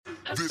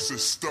This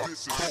is stock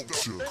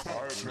culture. With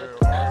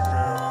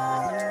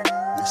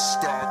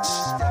stocks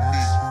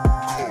meet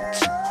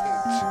culture.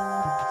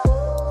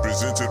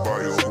 Presented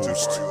by your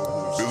host,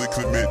 Billy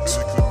Clement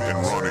and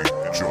Ronnie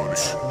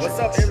Jones. What's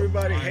up,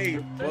 everybody?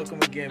 Hey,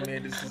 welcome again,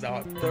 man. This is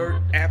our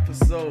third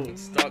episode,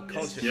 Stock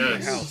Culture in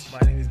the House. My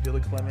name is Billy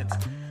Clement.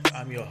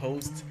 I'm your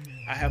host.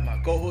 I have my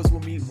co-host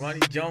with me, Ronnie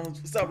Jones.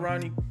 What's up,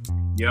 Ronnie?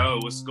 Yo,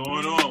 what's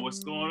going on?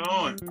 What's going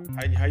on?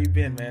 How you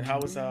been, man? How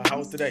was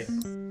today?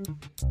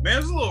 Man,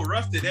 it was a little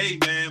rough today,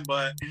 man,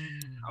 but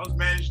I was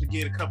managed to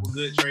get a couple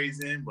good trades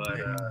in, but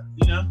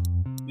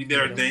we did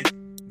our thing.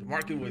 The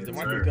market was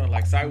going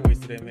like sideways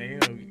today, man.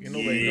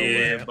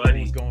 Nobody know what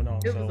was going on.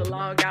 It was a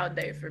long out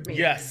day for me.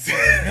 Yes.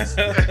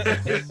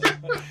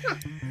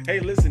 Hey,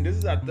 listen, this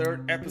is our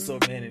third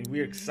episode, man, and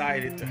we're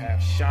excited to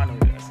have Shauna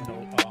with us.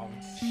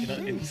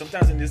 And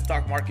sometimes in this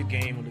stock market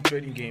game or the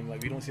trading game,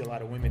 like we don't see a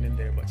lot of women in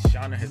there, but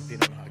Shauna has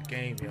been on her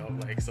game,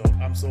 so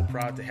I'm so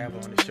proud to have her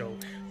on the show.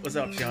 What's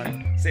up,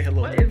 Shauna? Say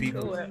hello to the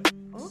people.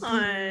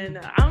 Going on?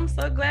 I'm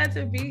so glad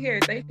to be here.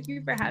 Thank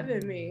you for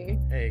having me.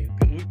 Hey,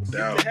 good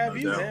to have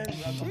you, man.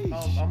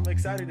 I'm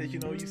excited that you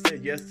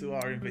said yes to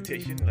our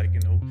invitation. That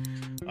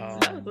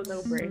was a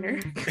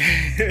no-brainer.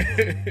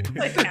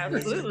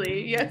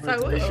 Absolutely, yes, I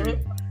will.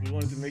 We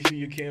wanted to make sure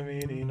you came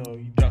in and you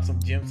dropped some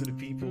gems to the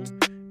people.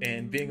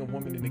 And being a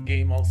woman in the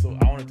game, also,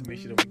 I wanted to make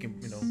sure that we can,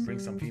 bring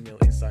some female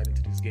insight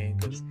into this game,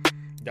 because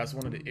that's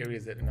one of the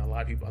areas that a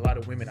lot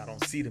of women, I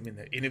don't see them in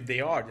there. And if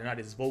they are, they're not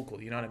as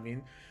vocal. You know what I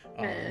mean?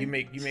 You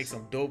make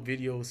some dope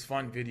videos,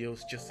 fun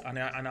videos. And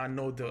I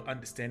know the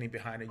understanding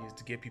behind it is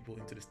to get people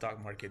into the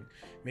stock market,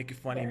 make it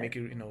funny, make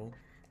it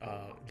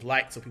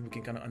light, so people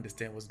can kind of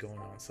understand what's going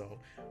on. So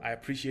I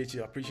appreciate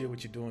you. I appreciate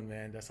what you're doing,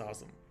 man. That's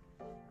awesome.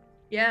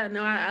 Yeah,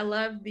 no, I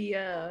love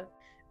the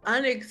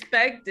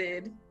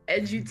unexpected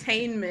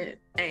edutainment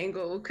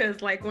angle,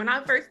 because when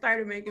I first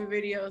started making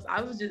videos, I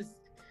was just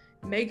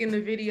making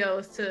the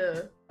videos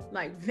to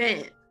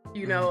vent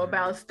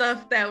about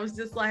stuff that was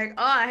just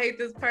I hate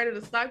this part of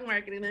the stock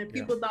market, and then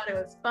people thought it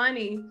was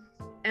funny,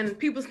 and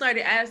people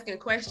started asking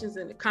questions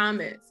in the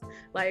comments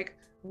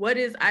what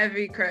is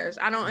Ivy Crush?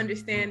 I don't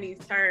understand these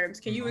terms.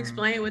 Can you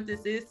explain what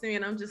this is to me?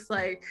 And I'm just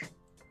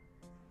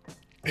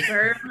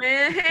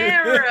Birdman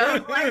Harrow.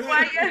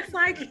 Why? Yes,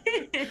 I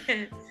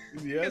can.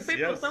 Yes.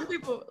 Some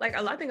people,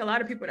 I think a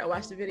lot of people that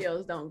watch the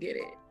videos don't get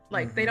it.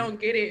 They don't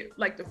get it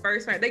the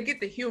first time. They get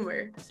the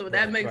humor, so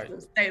that makes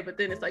them stay. But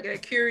then it's they're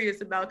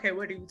curious about, okay,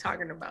 what are you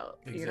talking about?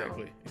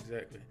 Exactly.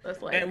 That's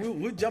and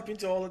we'll jump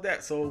into all of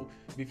that. So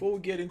before we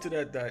get into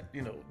that the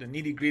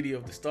nitty gritty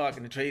of the stock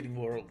and the trading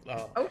world,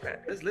 okay,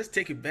 let's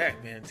take it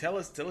back, man. Tell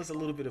us a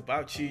little bit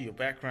about you, your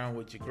background,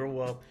 where'd you grow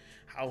up.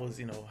 How was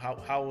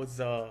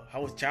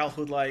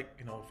childhood like?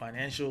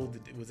 Financial,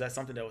 was that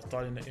something that was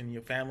taught in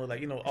your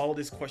family? All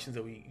these questions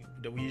that we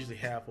usually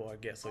have for our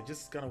guests. So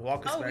just kind of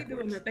walk us back. Oh, we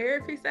doing the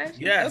therapy session?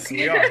 Yes, okay.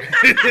 we are.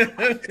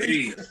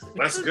 Hey,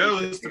 let's go.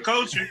 It's the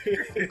culture.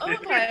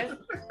 Okay.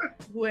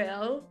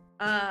 Well,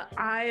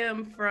 I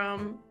am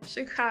from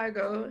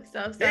Chicago,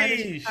 South Side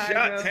of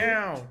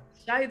Chicago.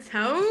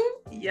 Chi-town?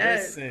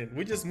 Yes.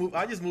 Listen,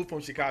 I just moved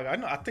from Chicago.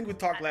 I think we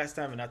talked last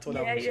time, and I told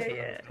I was from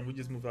Chicago. And we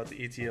just moved out to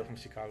ATL from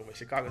Chicago, but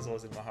Chicago's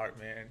always in my heart,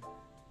 man.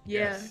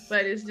 Yeah, yes.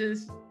 But it's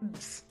just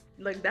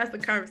that's the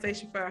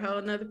conversation for a whole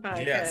nother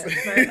podcast.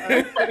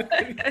 Yes.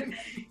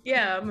 But,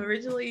 I'm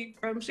originally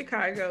from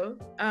Chicago.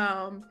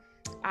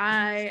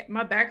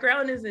 My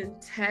background is in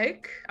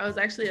tech. I was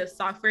actually a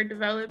software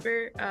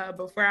developer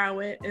before I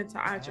went into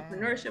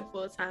entrepreneurship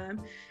full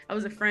time. I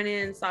was a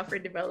front-end software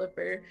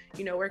developer,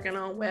 working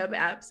on web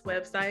apps,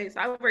 websites.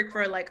 I worked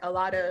for a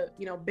lot of,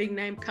 big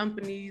name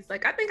companies. I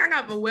think I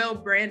got a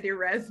well-branded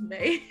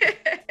resume.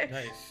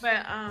 Nice.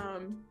 But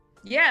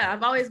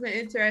I've always been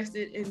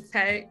interested in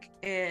tech,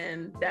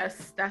 and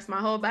that's my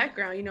whole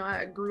background.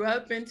 I grew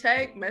up in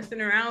tech, messing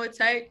around with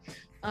tech.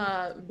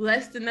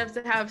 Blessed enough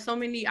to have so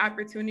many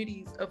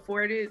opportunities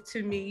afforded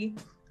to me,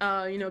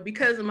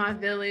 because of my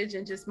village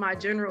and just my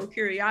general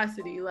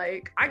curiosity.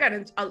 I got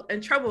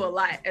in trouble a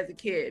lot as a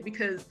kid,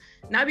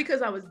 not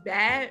because I was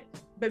bad,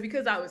 but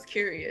because I was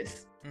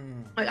curious.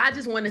 I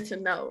just wanted to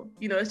know,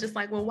 it's just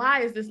well,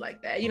 why is this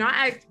like that?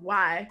 I asked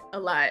why a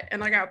lot,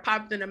 and I got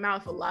popped in the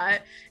mouth a lot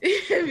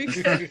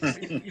because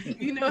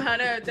you know how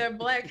that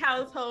black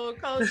household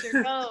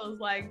culture goes.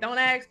 Don't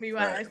ask me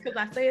why, it's because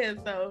I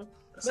said so.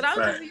 But I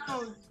was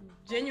just,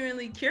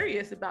 genuinely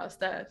curious about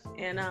stuff.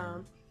 And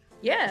I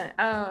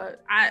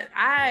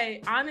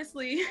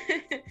honestly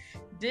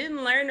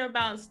didn't learn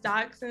about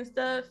stocks and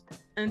stuff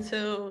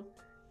until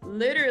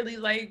literally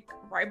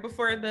right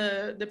before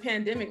the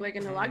pandemic,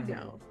 in the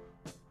lockdown.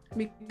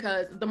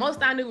 Because the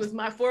most I knew was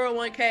my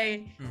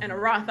 401k and a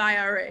Roth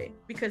IRA,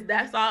 because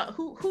that's all.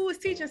 Who was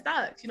teaching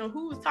stocks?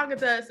 Who was talking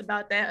to us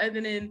about that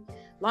other than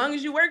long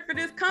as you work for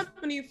this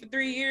company for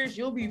 3 years,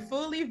 you'll be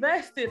fully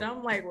vested.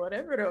 I'm like,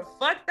 whatever the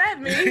fuck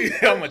that means.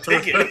 I'm gonna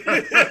take it.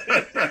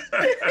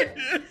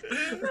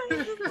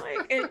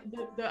 Like, and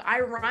the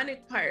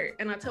ironic part,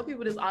 and I tell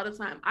people this all the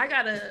time, I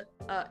got a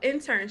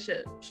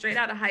internship straight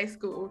out of high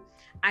school.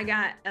 I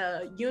got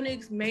a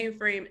Unix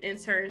mainframe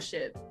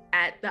internship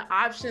at the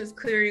Options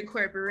Clearing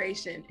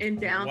Corporation in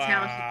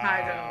downtown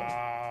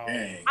Chicago.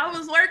 Dang. I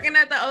was working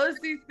at the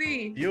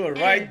OCC. You were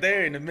right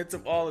there in the midst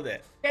of all of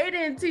that. They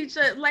didn't teach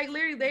us, like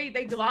literally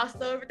they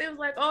glossed over. They was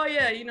like, oh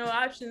yeah, you know,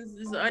 options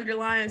is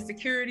underlying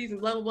securities and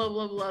blah, blah,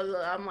 blah, blah,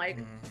 blah. I'm like,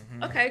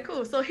 okay,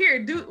 cool. So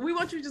here, we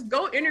want you to just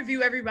go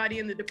interview everybody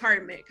in the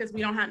department because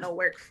we don't have no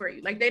work for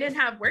you. Like they didn't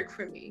have work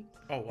for me.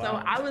 Oh, wow.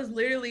 So I was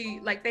literally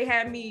like, they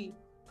had me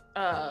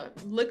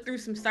look through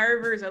some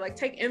servers or like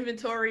take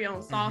inventory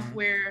on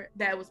software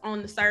that was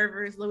on the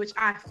servers, which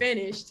I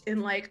finished in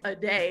like a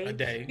day.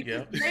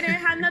 Yeah. They didn't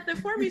have nothing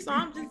for me, so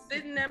I'm just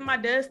sitting at my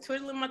desk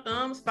twiddling my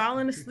thumbs,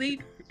 falling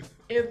asleep.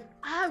 If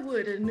I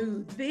would have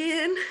knew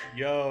then.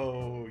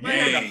 Yo,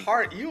 Dang.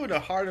 you were the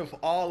heart of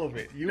all of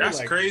it. That's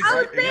like, crazy. I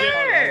was right in the heart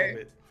of all there. of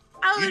it.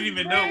 You didn't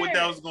even know what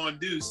that was going to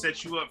do,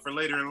 set you up for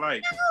later in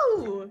life.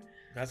 No.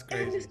 That's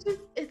And crazy.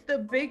 it's the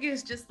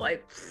biggest, just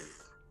like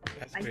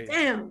That's like, crazy.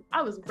 damn,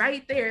 I was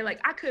right there. Like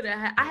I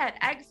had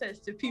access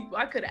to people.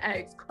 I could have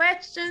asked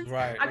questions.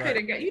 Right. I could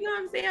have got, you know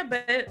what I'm saying?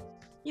 But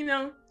you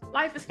know,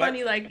 life is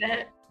funny like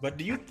that. But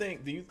do you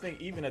think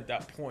even at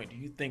that point, do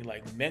you think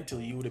like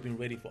mentally you would have been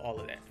ready for all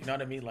of that? You know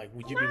what I mean? Like,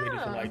 would you be ready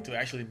for like to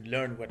actually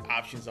learn what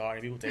options are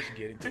and be able to actually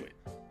get into it?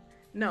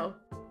 No,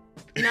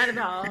 not at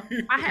all.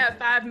 I had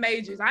 5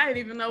 majors. I didn't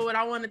even know what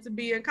I wanted to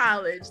be in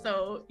college.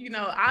 So, you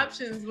know,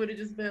 options would have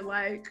just been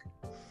like,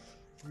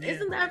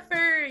 isn't that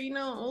for, you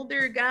know,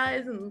 older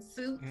guys in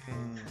suits?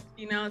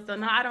 You know, so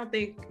no, I don't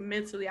think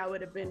mentally I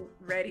would have been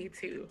ready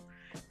to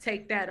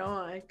take that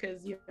on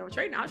because, you know,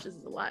 trading options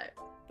is a lot.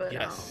 But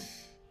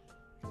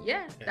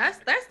yeah, that's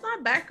my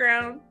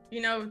background.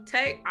 You know,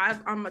 tech,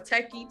 I'm a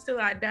techie till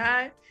I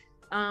die.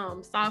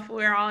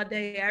 Software all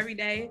day, every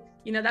day.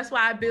 You know, that's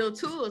why I build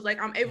tools.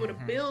 Like I'm able to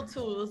build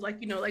tools, like,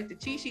 you know, like the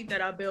cheat sheet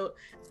that I built.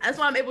 That's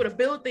why I'm able to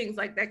build things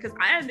like that because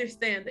I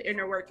understand the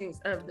inner workings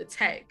of the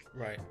tech.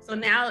 Right. So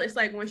now it's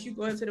like once you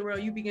go into the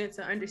world, you begin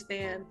to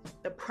understand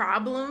the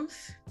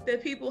problems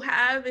that people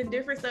have and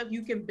different stuff.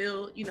 You can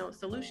build, you know,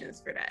 solutions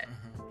for that.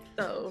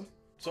 So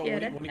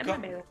yeah,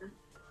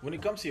 when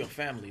it comes to your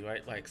family,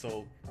 right? Like,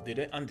 so did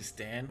they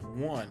understand,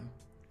 one,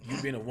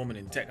 you being a woman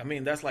in tech? I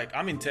mean, that's like,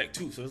 I'm in tech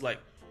too. So it's like,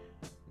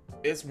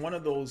 it's one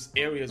of those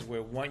areas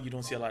where one, you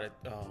don't see a lot of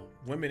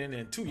women in it,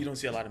 and two, you don't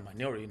see a lot of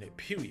minority in it,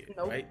 period.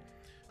 Nope. Right?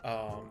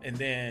 And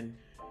then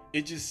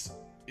it just,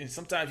 and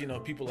sometimes, you know,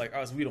 people like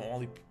us,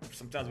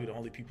 sometimes we're the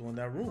only people in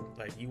that room.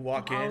 Like you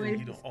walk in and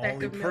you're the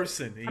only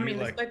person. And I mean,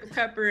 you're it's like a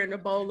pepper in a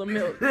bowl of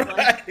milk.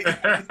 right.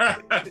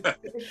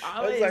 It's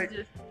always like,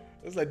 just,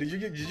 it's like, did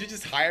you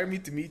just hire me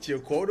to meet your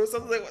quota or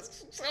something? Like,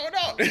 what's going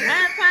on? 9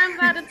 times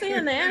out of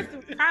 10, the answer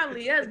was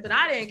probably yes, but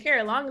I didn't care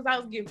as long as I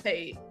was getting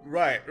paid.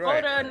 Right.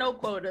 Quota or no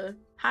quota,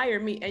 hire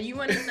me. And you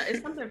want to know,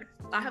 it's something,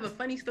 I have a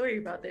funny story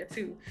about that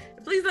too.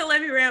 Please don't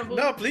let me ramble.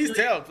 No, please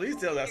tell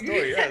that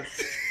story. Yes.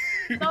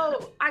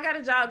 So I got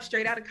a job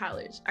straight out of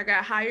college. I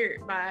got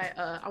hired by,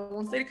 I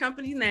won't say the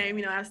company's name,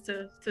 you know, as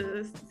to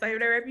save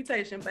their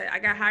reputation, but I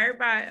got hired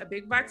by a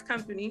big box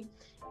company,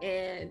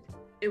 and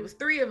it was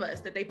 3 of us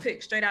that they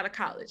picked straight out of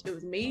college. It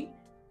was me,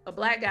 a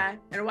black guy,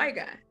 and a white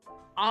guy.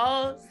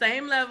 All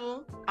same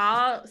level,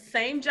 all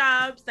same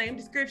job, same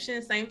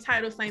description, same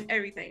title, same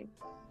everything.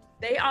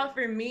 They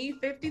offered me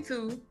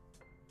 52,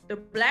 the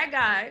black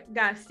guy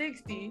got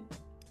 60,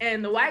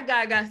 and the white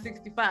guy got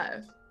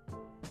 65.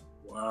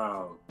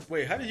 Wow.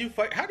 Wait, how did you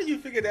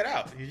figure that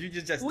out? Did you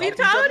just We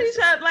told each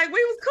other, like,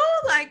 we was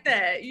cool like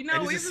that, you know.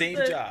 And we it's was the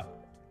same job.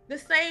 The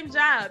same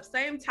job,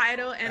 same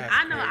title, and That's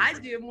I know crazy. I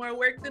did more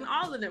work than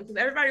all of them because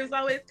everybody was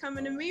always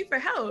coming to me for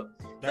help.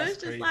 That's so it's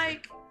just crazy.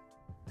 like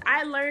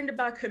I learned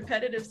about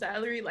competitive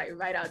salary like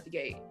right out the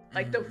gate,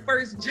 like the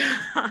first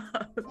job,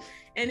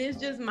 and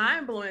it's just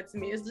mind blowing to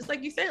me. It's just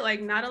like you said,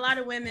 like not a lot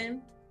of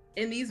women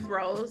in these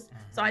roles,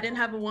 so I didn't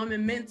have a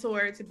woman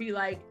mentor to be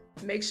like,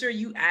 make sure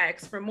you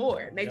ask for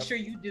more, make sure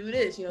you do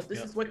this. You know,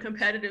 this is what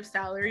competitive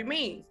salary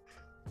means.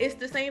 It's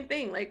the same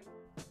thing, like.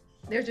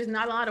 There's just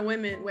not a lot of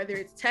women, whether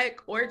it's tech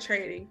or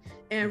trading.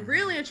 And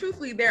really and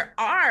truthfully, there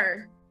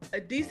are a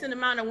decent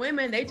amount of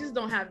women. They just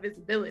don't have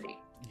visibility.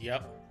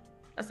 Yep.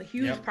 That's a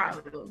huge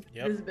problem,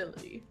 Yep.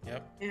 visibility.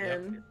 Yep.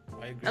 And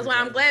I agree that's with why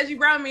I'm that. glad you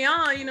brought me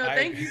on. You know, I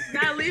thank agree. you for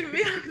not leaving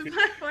me off the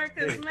platform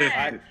because,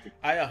 man.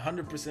 I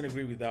 100%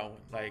 agree with that one.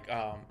 Like,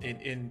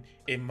 in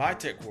my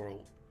tech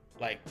world,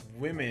 like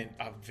women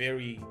are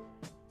very,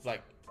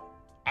 like,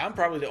 I'm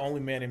probably the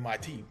only man in my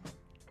team.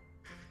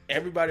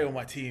 Everybody on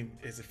my team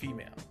is a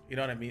female. You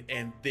know what I mean?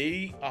 And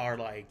they are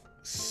like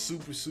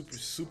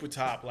super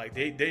top. Like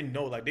they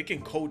know, like they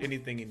can code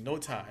anything in no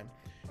time.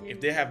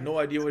 If they have no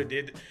idea what it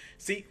did.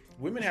 See,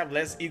 women have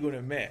less ego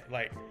than men.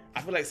 Like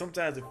I feel like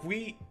sometimes if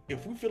we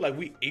feel like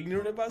we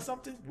ignorant about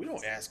something, we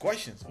don't ask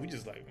questions. We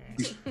just like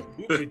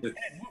we'll pretend,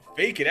 we'll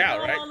fake it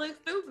out, People right? don't look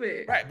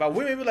stupid. Right, but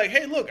women be like,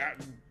 hey, look, I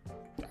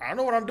don't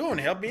know what I'm doing.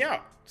 Help me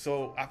out.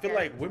 So I feel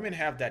like women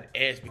have that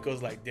edge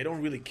because like they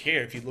don't really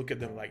care if you look at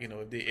them like, you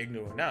know, if they're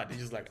ignorant or not. They're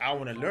just like, I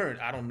want to learn.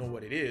 I don't know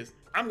what it is.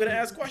 I'm gonna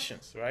ask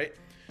questions, right?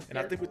 And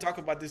I think we talked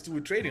about this too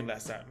with trading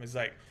last time. It's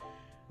like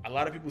a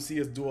lot of people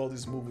see us do all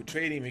this move with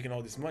trading, making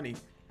all this money.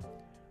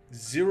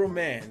 Zero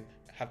men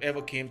have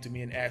ever came to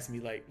me and asked me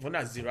like, well,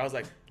 not zero. I was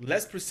like,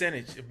 less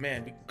percentage of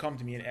men come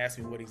to me and ask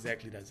me what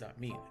exactly does that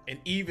mean. And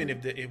even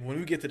if when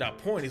we get to that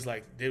point, it's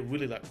like they're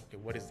really like, okay,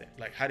 what is that?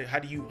 Like, how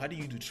do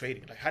you do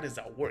trading? Like, how does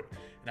that work?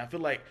 And I feel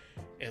like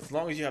as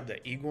long as you have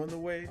that ego in the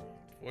way,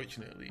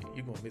 fortunately,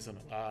 you're gonna miss on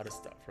a lot of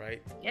stuff,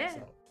 right? Yeah.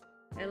 So,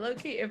 And low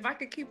key, if I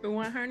could keep it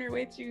 100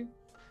 with you,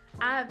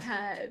 I've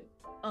had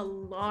a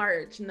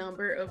large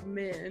number of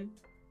men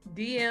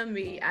DM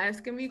me,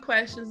 asking me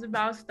questions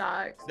about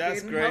stocks,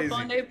 That's getting crazy. help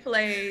on their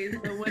plays,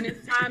 and when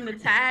it's time to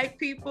tag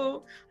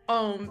people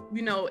on,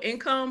 you know,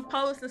 income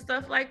posts and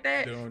stuff like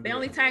that, Don't they do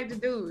only it. tag the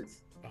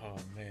dudes. oh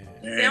man.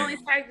 They only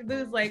tag the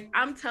dudes. Like,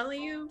 I'm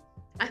telling you,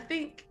 I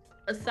think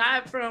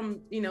aside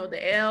from, you know,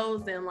 the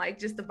L's and like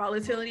just the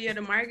volatility of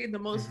the market, the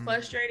most Mhm.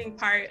 frustrating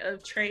part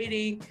of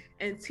trading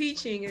and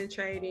teaching and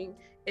trading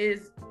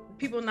is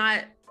people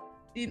not,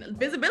 you know,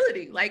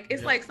 visibility. Like,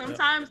 it's Yeah, like yeah.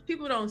 sometimes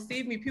people don't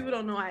see me, people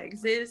don't know I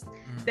exist.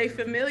 They Mhm.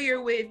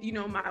 familiar with, you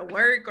know, my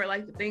work or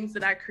like the things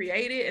that I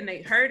created and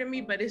they heard of me,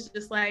 but it's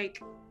just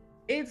like,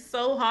 it's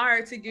so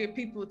hard to get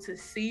people to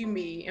see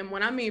me. And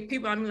when I mean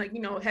people, I mean like,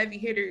 you know, heavy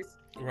hitters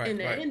Right, in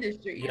the right.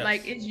 industry. Yes.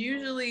 Like, it's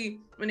usually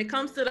when it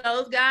comes to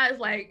those guys,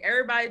 like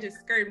everybody just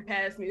skirting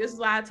past me. This is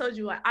why I told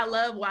you, like, I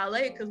love Wale,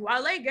 because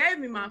Wale gave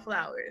me my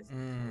flowers.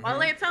 Mhm.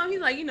 Wale told me,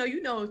 he's like, you know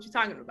what you're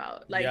talking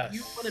about. Like, Yes.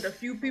 you one of the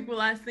few people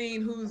I've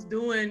seen who's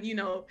doing, you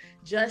know,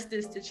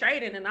 justice to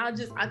trading. And I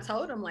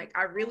told him, like,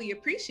 I really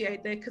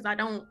appreciate that, because I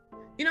don't,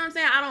 you know what I'm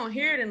saying? I don't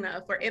hear it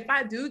enough. Or if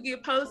I do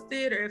get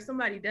posted, or if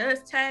somebody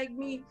does tag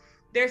me,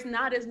 there's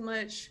not as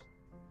much,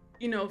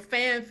 you know,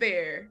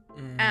 fanfare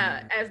Mhm.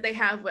 as they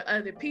have with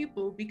other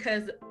people,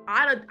 because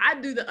I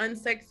do the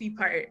unsexy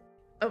part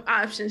of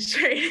options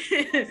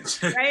trading,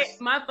 right?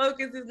 My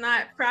focus is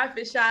not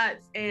profit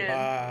shots and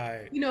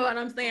Right. you know what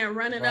I'm saying,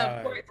 running up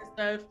Right. courts and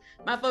stuff.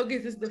 My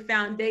focus is the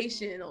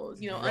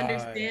foundationals, you know, Right.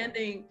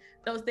 understanding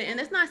those things. And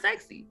it's not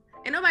sexy.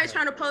 And nobody's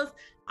Right. trying to post,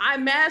 I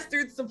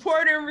mastered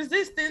support and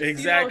resistance.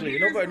 Exactly. You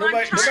know, here's Nobody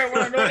my chart.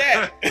 want to know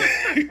that.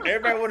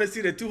 Everybody want to see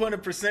the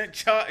 200%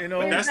 chart, you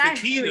know, That's the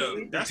key, though.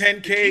 Exactly. the That's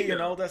 10K, key, and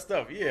though. all that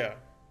stuff. Yeah.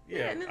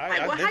 Yeah. And it's like,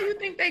 well, how you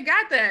think they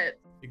got that?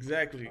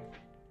 Exactly.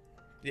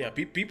 Yeah,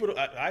 people.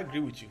 I agree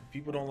with you.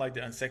 People don't like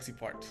the unsexy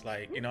parts,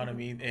 like, you know what I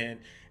mean.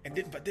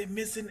 But they're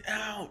missing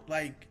out.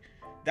 Like,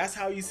 that's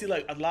how you see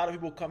like a lot of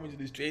people come into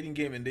this trading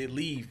game and they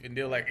leave and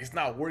they're like, it's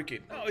not working.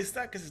 No, it's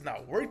not because it's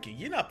not working.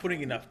 You're not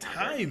putting enough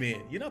time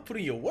in. You're not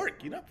putting your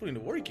work. You're not putting the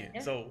work in. Yeah.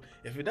 So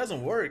if it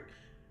doesn't work,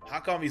 how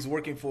come he's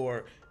working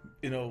for,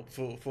 you know,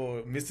 for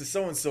Mr.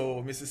 So and so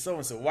or Mrs. So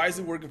and so? Why is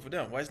it working for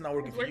them? Why is it not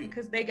working It's for working you?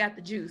 because they got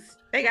the juice.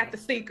 They got the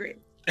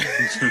secret.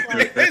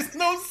 There's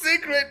no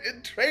secret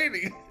in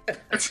trading.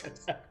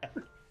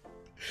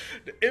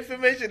 The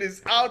information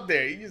is out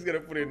there. You just gotta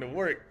put in the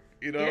work.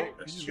 You know, Yeah, you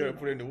that's just true. gotta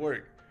put in the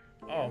work.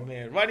 Oh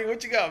man, Ronnie,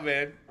 what you got,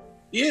 man?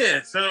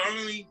 Yeah, so I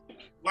mean,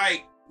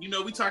 like, you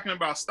know, we talking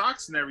about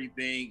stocks and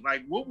everything.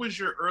 Like, what was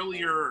your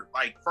earlier,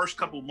 like, first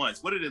couple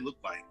months? What did it look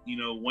like? You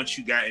know, once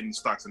you got into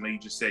stocks, I know you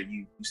just said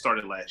you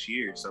started last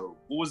year. So,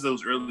 what was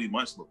those early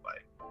months look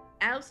like?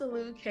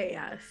 Absolute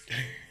chaos.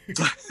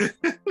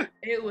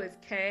 It was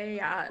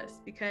chaos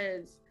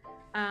because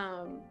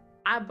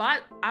I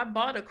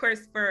bought a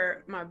course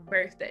for my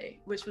birthday,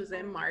 which was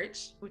in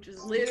March, which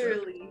was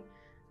literally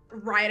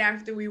right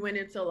after we went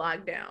into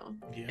lockdown.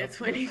 Yeah. In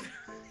 20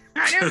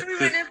 right after we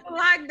went into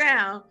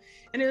lockdown.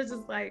 And it was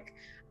just like,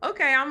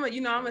 okay, I'm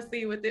gonna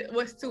see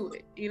what's to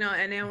it, you know.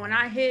 And then when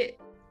I hit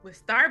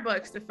with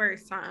Starbucks the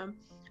first time,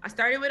 I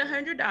started with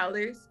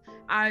 $100.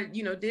 I,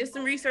 you know, did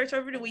some research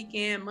over the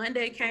weekend.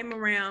 Monday came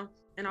around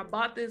and I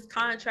bought this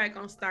contract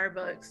on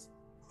Starbucks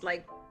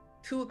like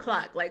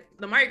 2:00. Like,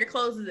 the market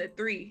closes at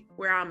 3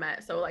 where I'm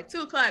at. So like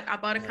 2:00, I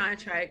bought a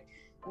contract.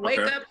 Wake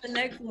Okay. up the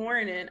next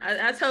morning.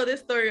 I tell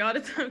this story all the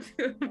time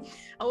too.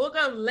 I woke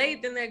up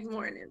late the next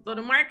morning. So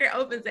the market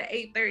opens at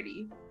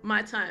 8:30,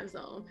 my time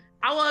zone.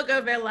 I woke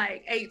up at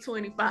like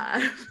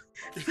 8:25.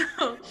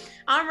 So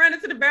I'm running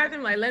to the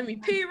bathroom, like, let me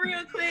pee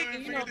real quick.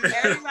 And you know,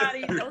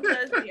 everybody, don't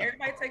judge me.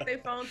 Everybody take their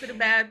phone to the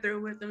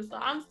bathroom with them. So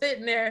I'm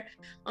sitting there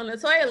on the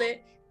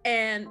toilet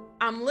and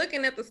I'm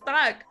looking at the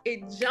stock.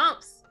 It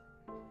jumps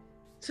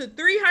to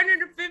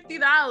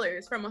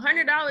 $350, from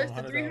 $100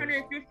 to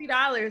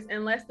 $350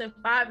 in less than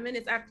 5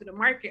 minutes after the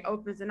market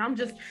opens. And I'm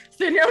just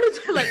sitting there on the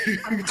toilet,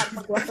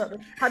 like,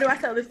 how do I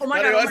sell this? Oh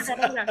my God, oh my God,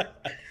 oh my God.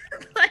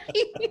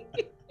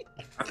 Like,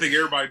 I think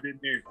everybody been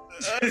there.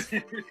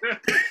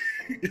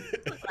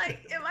 like,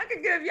 if I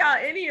could give y'all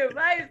any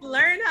advice,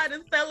 learn how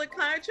to sell a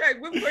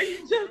contract before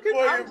you jump.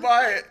 Before you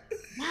buy it.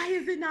 Why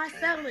is it not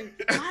selling?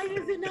 Why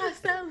is it not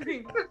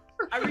selling?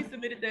 I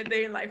resubmitted that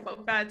day like 4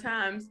 or 5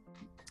 times.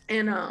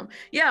 And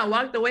I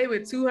walked away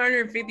with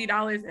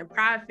 $250 in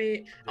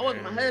profit. I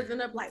woke my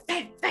husband up like,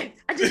 hey,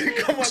 I just made,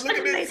 Come on, look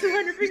at this.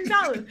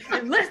 $250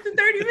 in less than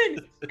 30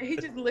 minutes. And he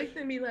just looked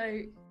at me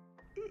like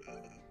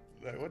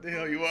what the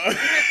hell you are?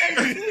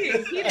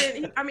 he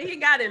didn't. I mean, he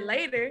got it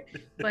later,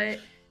 but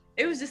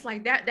it was just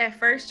like that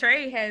first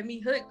trade had me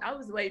hooked. I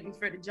was waiting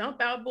for the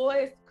jump out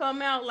boys to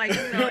come out, like,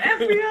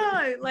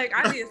 FBI. Like,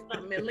 I did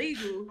something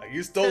illegal. Like,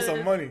 you stole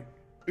some money.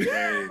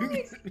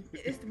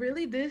 It's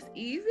really this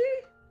easy?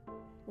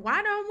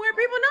 Why don't more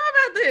people know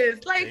about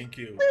this? Like, thank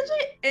you.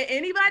 Legit,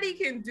 anybody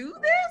can do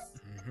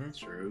this? Mm-hmm.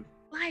 True.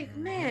 Like,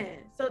 man.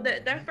 So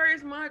that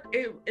first month,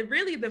 it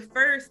really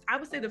I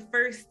would say the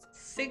first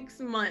 6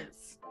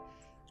 months,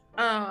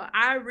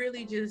 I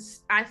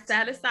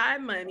set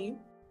aside money.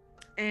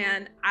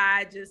 And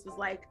I just was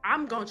like,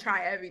 I'm gonna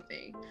try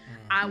everything.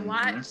 I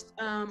watched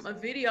a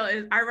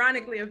video,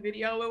 ironically a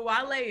video with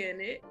Wale in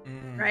it,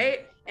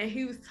 right? And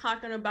he was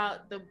talking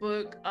about the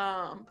book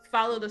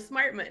Follow the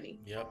Smart Money.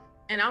 Yep.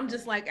 And I'm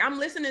just like, I'm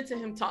listening to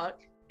him talk,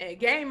 and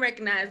game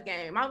recognized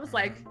game. I was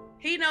like,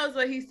 he knows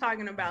what he's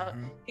talking about.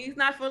 He's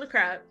not full of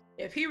crap.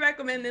 If he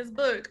recommend this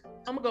book,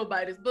 I'm gonna go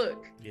buy this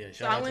book. Yeah.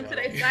 So I went to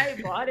their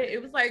site, bought it.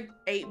 It was like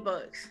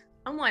 $8.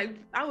 I'm like,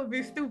 I would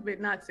be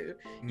stupid not to.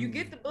 You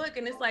get the book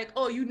and it's like,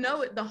 oh,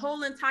 it. The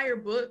whole entire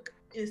book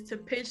is to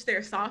pitch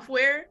their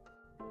software,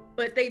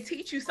 but they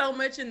teach you so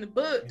much in the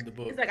book.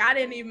 It's like, I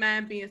didn't even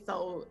mind being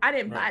sold. I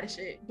didn't buy the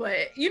shit,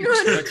 but you know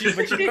what I mean?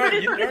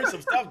 But you learned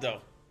some stuff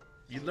though.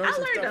 I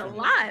learned a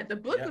lot. The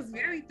book was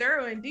very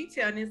thorough and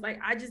detailed, and it's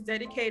like, I just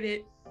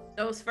dedicated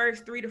those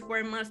first 3 to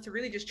 4 months to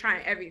really just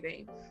trying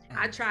everything.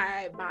 I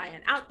tried buying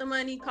out the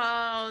money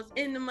calls,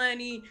 in the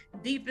money,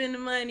 deep in the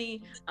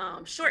money,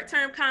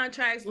 short-term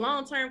contracts,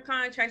 long-term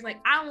contracts. Like,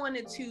 I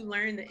wanted to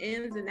learn the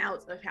ins and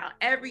outs of how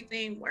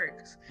everything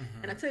works.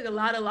 And I took a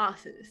lot of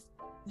losses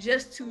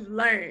just to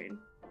learn,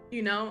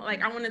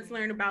 like, I wanted to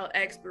learn about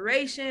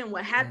expiration,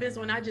 what happens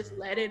when I just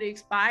let it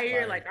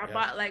expire. Like, I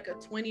bought like a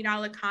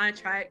 $20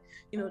 contract,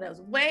 that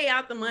was way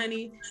out the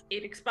money.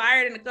 It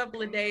expired in a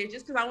couple of days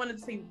just because I wanted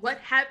to see what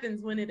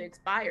happens when it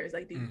expires.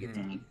 Like, do you get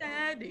to keep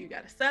that? Do you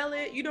got to sell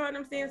it? You know what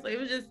I'm saying? So it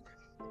was just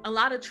a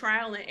lot of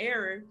trial and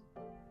error.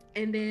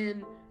 And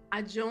then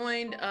I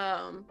joined,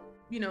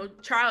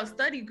 trial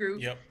study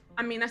group. Yep.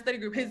 I mean, not study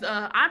group, his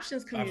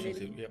options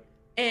community. Yep.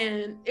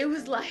 And it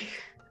was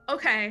like,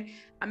 okay,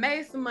 I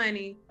made some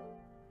money.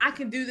 I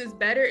can do this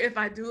better if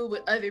I do it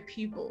with other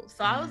people.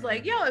 So I was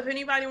like, yo, if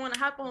anybody want to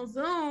hop on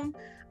Zoom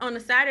on a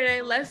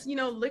Saturday, let's,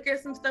 look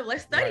at some stuff.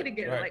 Let's study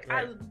together.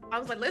 I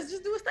was like, let's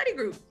just do a study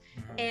group.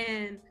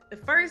 And the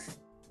first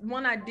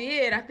one I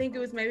did, I think it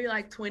was maybe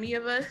like 20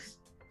 of us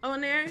on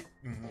there.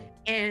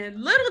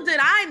 And little did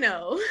I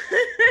know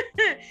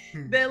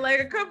that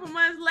like a couple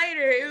months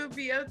later, it would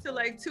be up to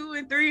like 200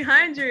 and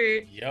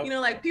 300. Yep.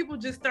 Like people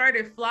just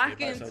started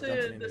flocking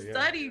to the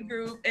study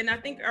group. And I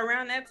think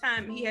around that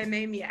time he had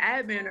made me an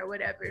admin or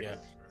whatever. Yeah.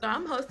 So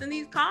I'm hosting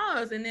these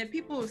calls, and then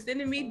people were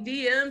sending me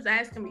DMs,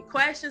 asking me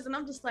questions. And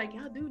I'm just like,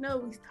 y'all do know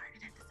we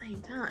started at the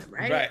same time,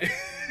 right?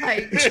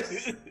 Like,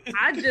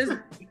 I just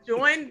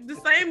joined the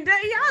same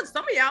day.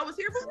 Some of y'all was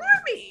here before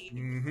me.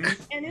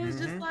 And it was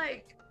just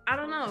like, I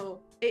don't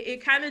know.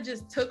 It kind of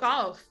just took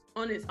off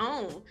on its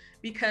own,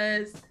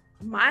 because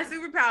my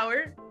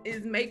superpower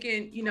is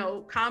making,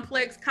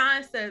 complex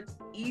concepts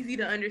easy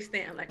to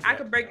understand. Like, I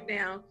could break it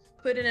down,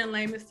 put it in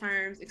layman's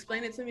terms,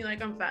 explain it to me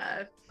like I'm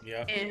 5.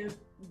 Yeah. And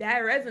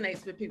that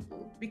resonates with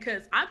people,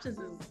 because options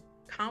is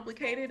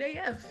complicated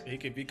AF.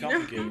 It can be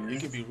complicated. It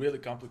can be really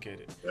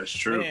complicated. That's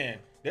true. Man,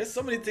 there's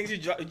so many things you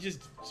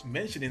just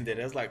mentioned in there.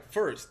 That's like,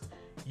 first,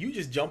 you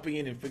just jumping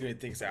in and figuring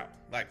things out.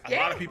 Like, a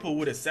lot of people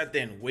would have sat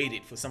there and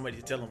waited for somebody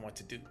to tell them what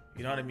to do.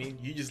 You know what I mean?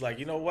 You just like,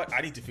 you know what?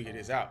 I need to figure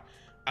this out.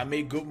 I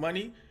make good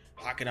money.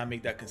 How can I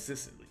make that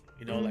consistently?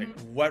 Like,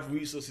 what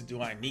resources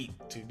do I need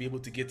to be able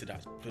to get to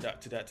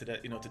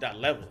that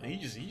level? And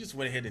you just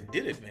went ahead and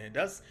did it, man.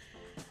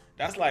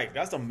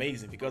 That's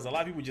amazing, because a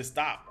lot of people just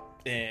stop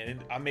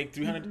and I make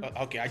 300.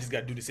 Okay, I just got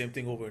to do the same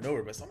thing over and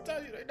over. But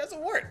sometimes it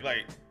doesn't work.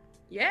 Like,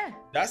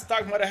 that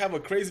stock might have a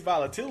crazy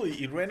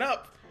volatility. It ran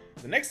up.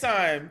 The next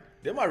time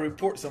they might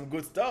report some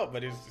good stuff,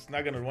 but it's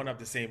not going to run up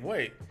the same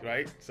way,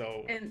 right?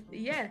 So, and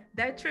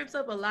that trips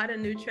up a lot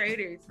of new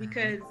traders,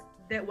 because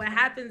that what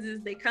happens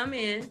is they come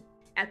in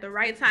at the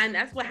right time.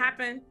 That's what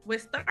happened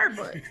with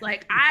Starbucks.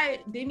 Like, I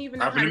didn't even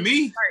know how to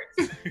read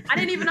charts. I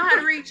didn't even know how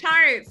to read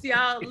charts,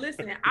 y'all.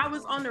 Listen, I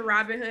was on the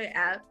Robinhood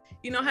app.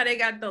 You know how they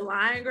got the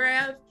line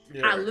graph?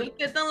 Yeah. I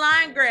looked at the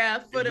line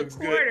graph for the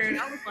quarter, and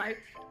I was like,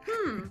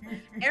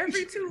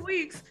 every 2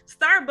 weeks,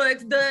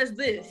 Starbucks does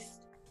this.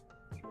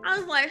 I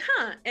was like,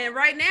 and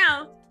right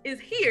now it's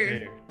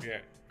here. Yeah.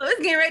 So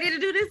it's getting ready to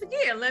do this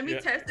again. Let me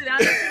test it out.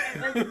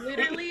 That's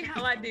literally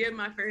how I did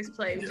my first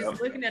play,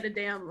 just looking at a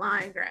damn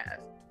line graph.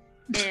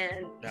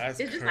 And it's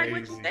just crazy. Like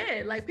what you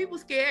said, like, people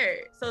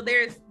scared. So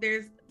there's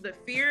the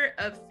fear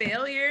of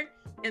failure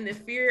and the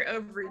fear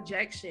of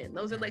rejection.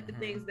 Those are like the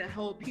things that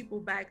hold people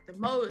back the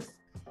most.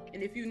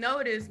 And if you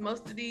notice,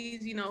 most of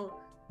these,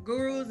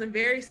 gurus and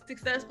very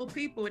successful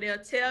people, they'll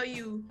tell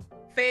you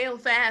fail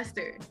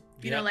faster.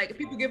 You know, Yep. like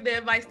people give the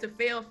advice to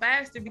fail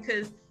faster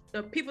because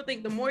the people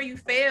think the more you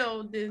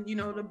fail, then you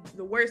know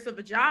the worse of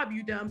a job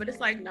you done. But it's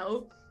like,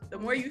 no, the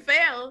more you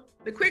fail,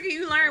 the quicker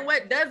you learn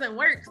what doesn't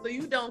work, so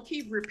you don't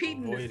keep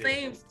repeating Avoid the it.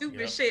 same stupid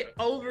Yep. shit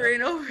over Yep.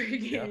 and over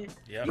again.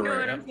 Yep. You know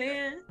what Yep. I'm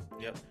saying?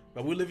 Yep.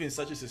 But we live in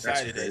such a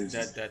society crazy.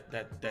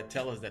 that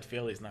tell us that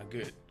failure is not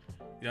good.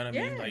 You know what I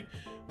mean? Yeah. Like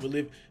we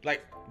live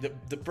like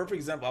the perfect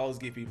example I always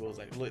give people is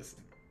like, listen,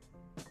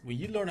 when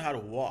you learn how to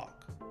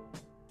walk,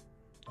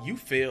 you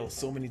fail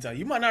so many times.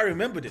 You might not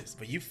remember this,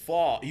 but you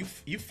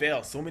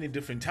fail so many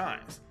different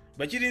times.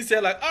 But you didn't say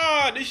like,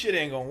 oh, this shit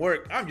ain't gonna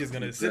work. I'm just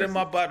gonna sit in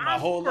my butt my I'm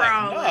whole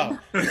crawling. life.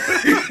 No.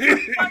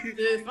 Fuck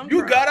this, I'm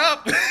You crying. got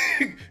up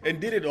and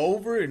did it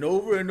over and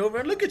over and over.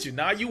 And look at you.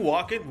 Now you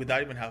walking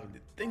without even having to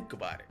think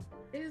about it.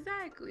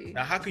 Exactly.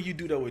 Now, how can you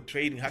do that with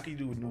trading? How can you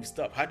do with new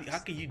stuff? How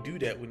can you do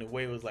that when the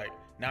way it was like,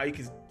 now you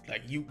can,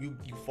 like, you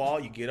fall,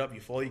 you get up, you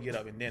fall, you get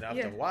up. And then after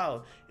Yeah. a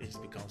while, it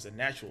just becomes a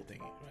natural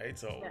thing, right?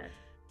 So Yes,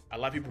 a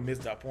lot of people miss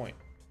that point.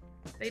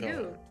 they So-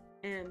 do.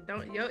 And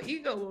your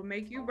ego will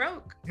make you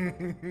broke.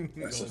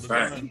 That's a So,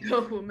 fact.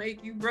 Ego will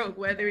make you broke,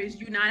 whether it's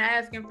you not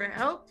asking for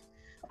help,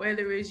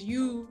 whether it's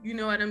you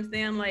know what I'm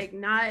saying, like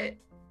not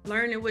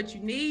learning what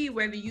you need,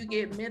 whether you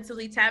get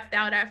mentally tapped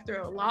out after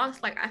a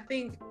loss. Like I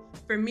think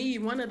for me,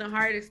 one of the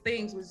hardest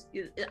things was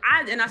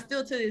I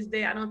still to this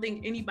day, I don't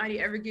think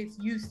anybody ever gets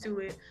used to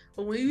it.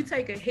 But when you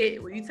take a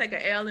hit, when you take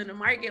an L in the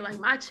market, like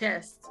my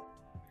chest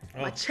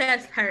Oh,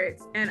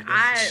 hurts. And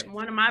Yes.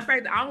 one of my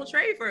practice, I don't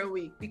trade for a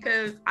week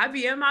because I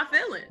be in my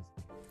feelings.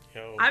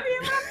 yo. I be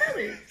in my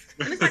feelings.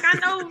 And it's like, I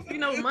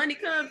know, money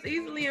comes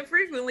easily and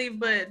frequently,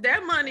 but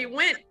that money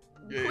went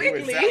Yeah, you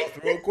went quickly.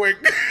 south real quick.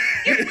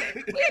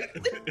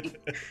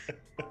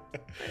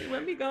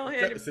 Let me go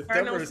ahead and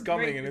September burn on is some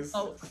coming great and it's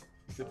results.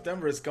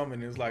 September is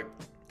coming. It's like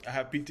I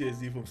have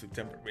PTSD from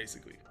September,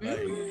 basically. Like,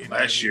 Mm. you know what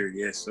I Last mean? year,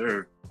 yes,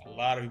 sir. A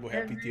lot of people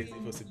have Every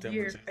PTSD for September.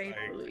 year so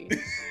faithfully.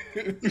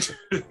 it's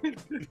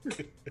like-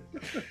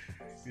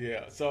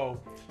 yeah.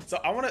 So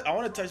I want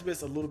to touch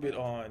base a little bit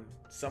on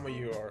some of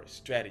your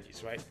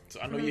strategies, right?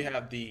 So I know you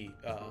have the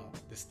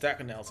stack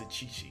analysis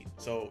cheat sheet.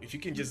 So if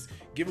you can just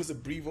give us a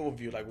brief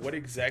overview, like what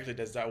exactly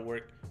does that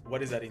work?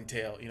 What does that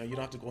entail? You know, you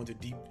don't have to go into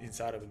deep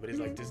inside of it, but it's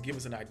like just give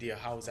us an idea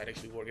how does that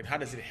actually work and how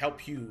does it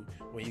help you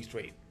when you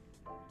trade?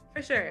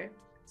 For sure.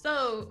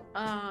 So,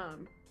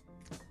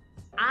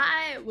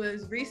 I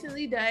was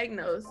recently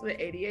diagnosed with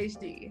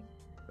ADHD,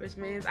 which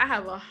means I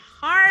have a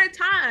hard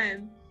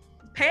time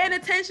paying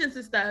attention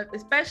to stuff,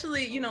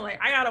 especially, like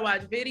I gotta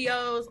watch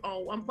videos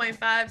on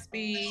 1.5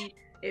 speed.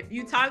 If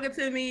you talking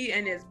to me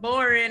and it's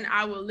boring,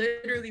 I will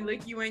literally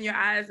look you in your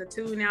eyes and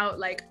tune out.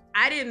 Like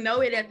I didn't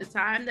know it at the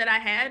time that I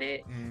had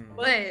it,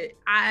 but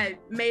I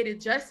made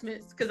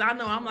adjustments because I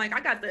know I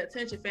got the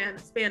attention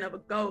span of a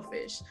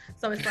goldfish.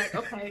 So it's like,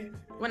 okay,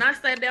 when I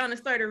sat down and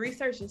started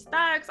researching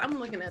stocks, I'm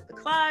looking at the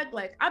clock.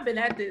 Like I've been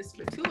at this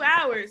for 2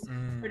 hours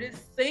for this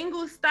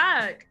single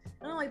stock.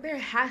 And I'm like, there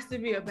has to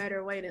be a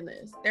better way than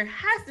this. There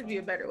has to be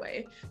a better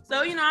way.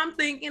 So, I'm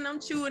thinking, I'm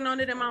chewing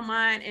on it in my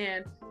mind,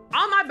 and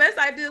all my best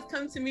ideas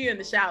come to me in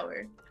the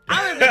shower.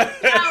 I was in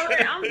the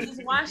shower, I'm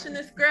just washing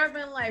and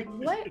scrubbing, like,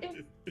 what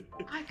if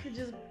I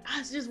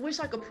just wish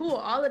I could pull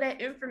all of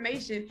that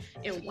information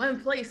in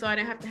one place so I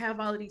didn't have to have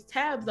all of these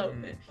tabs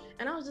open.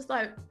 And I was just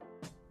like,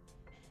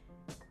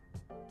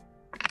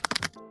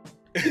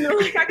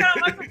 like I got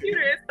on my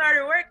computer and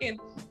started working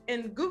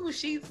in Google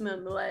Sheets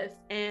nonetheless.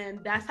 And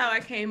that's how I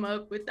came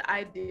up with the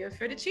idea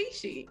for the cheat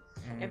sheet.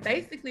 And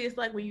basically it's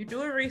like when you're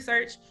doing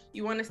research,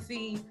 you want to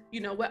see,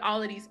 what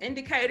all of these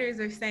indicators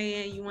are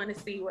saying. You want to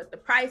see what the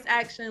price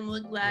action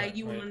look like. Right,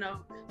 you want right. to know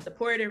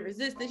support and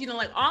resistance,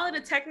 like all of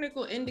the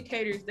technical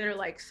indicators that are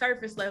like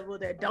surface level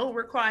that don't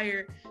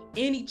require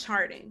any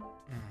charting,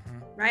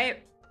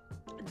 right?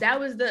 That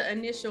was the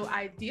initial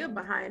idea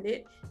behind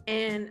it.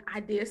 And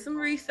I did some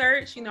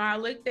research. I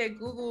looked at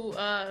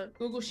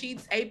Google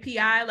Sheets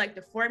API, like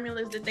the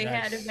formulas that they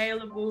had Nice.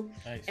 available.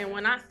 Nice. And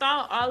when I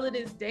saw all of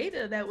this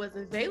data that was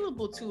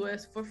available to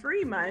us for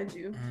free, mind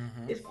you,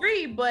 it's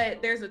free,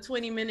 but there's a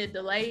 20-minute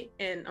delay.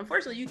 And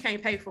unfortunately, you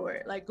can't pay for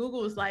it. Like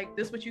Google is like,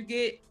 this what you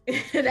get.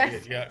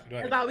 That's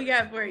right. all we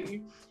got for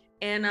you.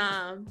 And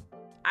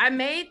I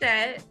made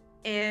that.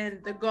 And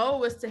the goal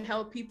was to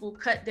help people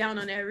cut down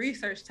on their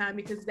research time,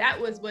 because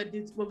that was what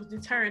was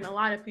deterring a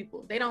lot of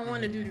people. They don't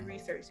want to do the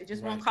research. They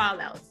just want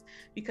call outs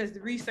because the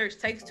research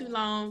takes too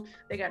long.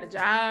 They got a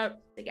job,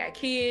 they got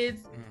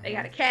kids, they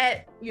got a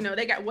cat,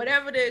 they got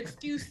whatever the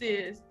excuse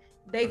is,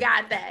 they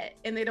got that,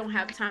 and they don't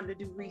have time to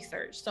do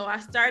research. So I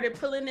started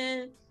pulling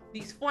in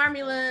these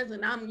formulas,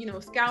 and I'm,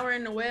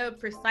 scouring the web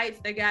for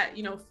sites that got,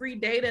 free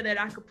data that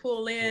I could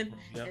pull in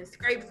and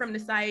scrape from the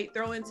site,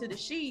 throw into the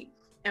sheet.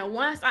 And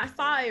once I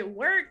saw it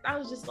worked, I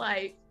was just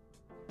like,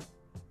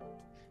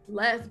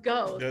 let's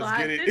go. Let's so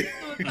I get it. sent it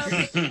to a couple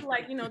of people,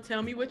 like,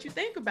 tell me what you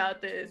think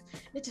about this.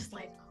 And it's just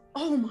like,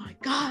 oh my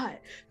God,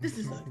 this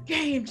is a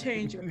game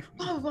changer.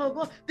 Blah, blah,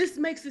 blah. This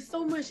makes it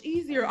so much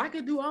easier. I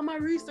could do all my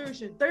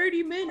research in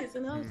 30 minutes.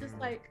 And I was just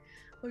like,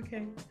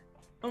 okay.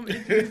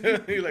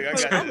 You're like,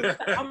 I got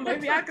it.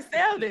 Maybe I could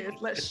sell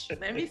this.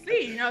 Let me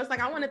see. You know, it's like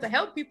I wanted to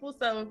help people,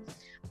 so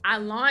I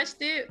launched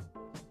it.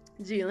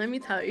 Gee, let me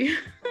tell you,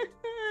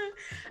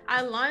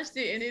 I launched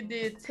it and it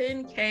did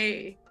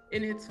 10K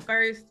in its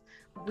first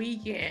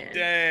weekend.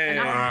 Dang.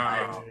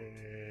 Wow.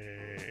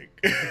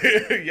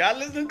 Y'all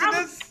listening to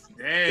this?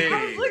 Dang.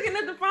 I was looking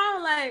at the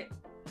phone like,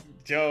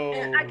 Joe.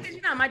 and I kid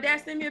you not, my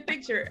dad sent me a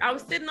picture. I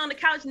was sitting on the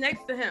couch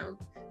next to him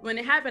when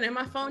it happened, and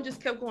my phone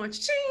just kept going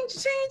change.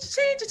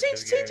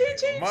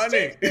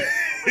 Money.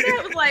 My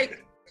dad was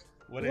like,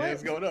 What the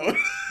hell's going on?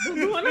 what's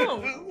going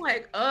on? I'm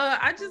like,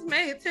 I just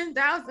made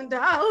 $10,000.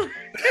 God,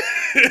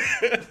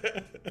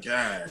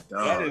 That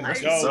dog. is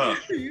That's dope. what's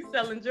up. You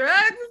selling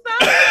drugs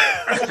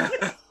or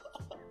something?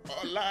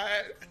 Online.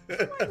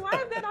 Like, why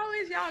is that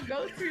always y'all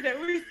go to that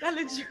we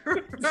selling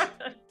drugs?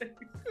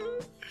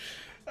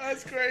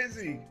 That's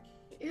crazy.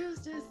 It was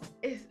just,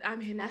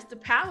 that's the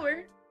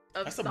power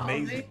of That's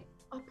solving amazing.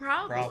 a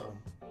problem.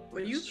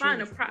 When you That's find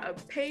true. a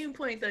pain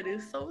point that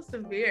is so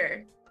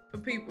severe for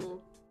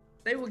people,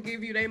 they will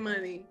give you their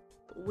money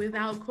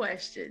without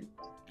question.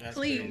 That's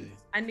Please, crazy.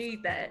 I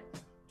need that.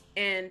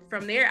 And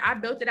from there, I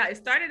built it out. It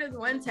started as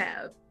one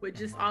tab with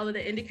just all of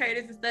the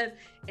indicators and stuff,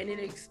 and it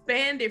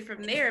expanded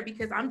from there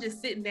because I'm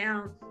just sitting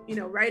down,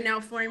 writing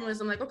out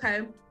formulas. I'm like,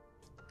 okay,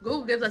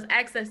 Google gives us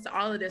access to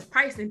all of this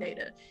pricing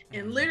data,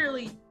 and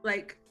literally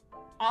like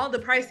all the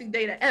pricing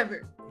data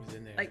ever, It's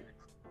in there. like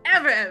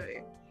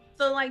ever.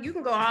 So like you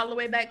can go all the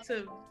way back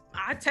to,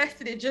 I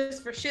tested it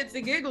just for shits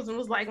and giggles and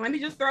was like, let me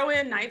just throw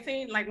in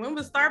 19, like when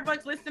was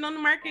Starbucks listed on the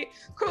market?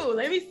 Cool,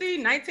 let me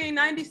see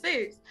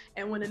 1996.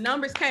 And when the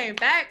numbers came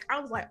back, I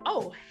was like,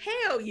 oh,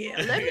 hell yeah.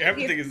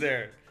 Everything is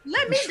there.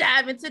 Let me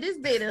dive into this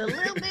data a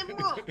little bit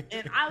more.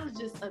 And I was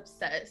just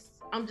obsessed.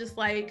 I'm just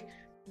like,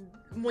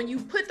 when you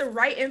put the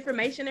right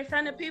information in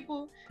front of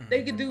people,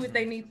 they can do what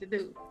they need to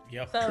do.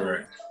 Yep. So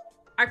Correct.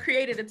 I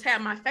created a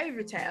tab. My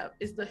favorite tab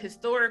is the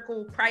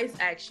historical price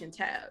action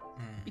tab,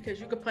 because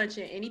you can punch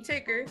in any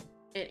ticker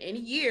in any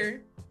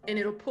year and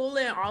it'll pull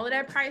in all of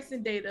that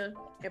pricing data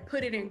and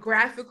put it in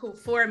graphical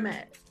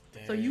format.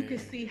 So you can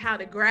see how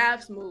the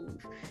graphs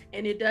move,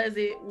 and it does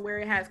it where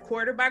it has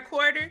quarter by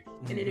quarter.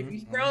 And then if you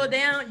scroll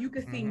down, you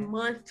can see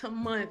month to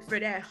month for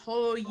that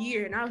whole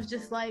year. And I was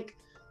just like,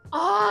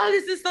 oh,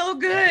 this is so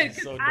good. That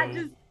is so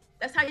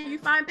That's how you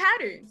find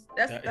patterns.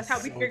 That's how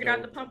we so figured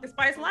out the dope. pumpkin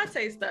spice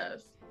latte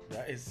stuff.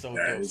 That is so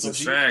That dope. is So a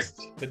do fact.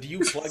 But do you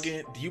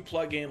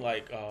plug in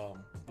like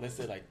let's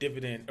say like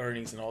dividend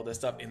earnings and all that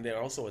stuff in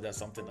there also, or that's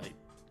something like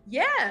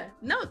Yeah,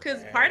 no,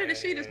 because part of the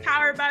sheet is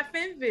powered by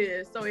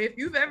FinViz. So if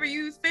you've ever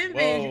used FinViz,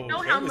 Whoa, you know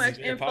how FinViz is much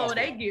very info powerful.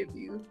 they give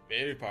you.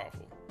 very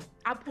powerful?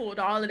 I pulled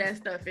all of that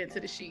stuff into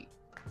the sheet.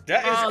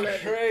 That All of is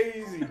it.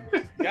 crazy.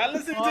 Y'all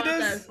listening All to of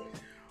this? that.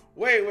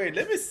 Wait,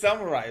 let me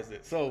summarize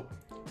it. So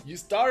you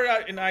started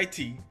out in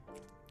IT,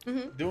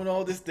 Mhm. doing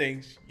all these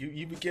things.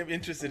 You became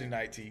interested in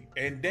IT,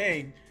 and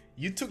then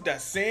you took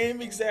that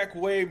same exact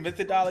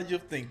methodology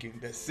of thinking,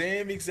 that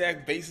same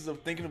exact basis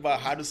of thinking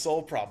about how to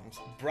solve problems,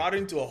 brought it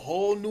into a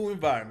whole new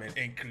environment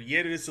and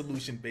created a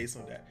solution based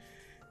on that.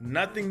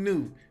 Nothing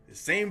new, the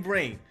same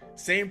brain,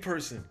 same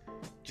person,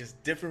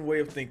 just different way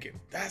of thinking.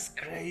 That's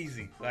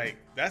crazy. Like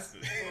that's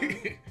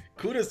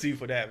kudos to you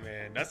for that,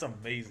 man. That's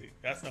amazing.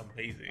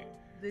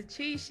 The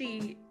cheat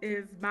sheet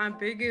is my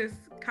biggest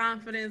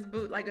confidence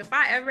boot. Like if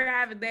I ever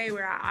have a day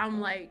where I'm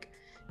like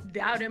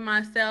doubting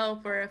myself,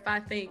 or if I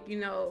think,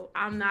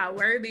 I'm not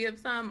worthy of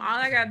something, all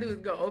I gotta do is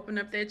go open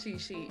up that cheat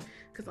sheet.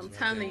 Because I'm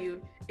telling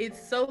you, it's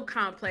so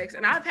complex.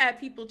 And I've had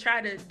people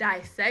try to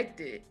dissect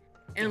it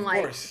and Of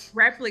like course.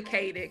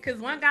 replicate it.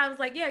 Because one guy was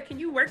like, yeah, can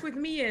you work with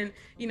me and,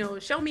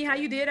 show me how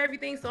you did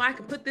everything so I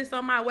can put this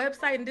on my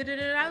website and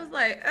da-da-da. I was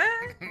like,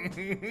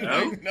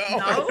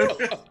 No.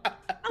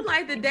 I'm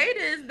like, the data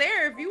is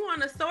there if you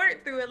want to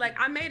sort through it. Like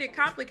I made it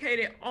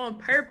complicated on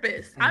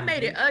purpose. I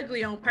made it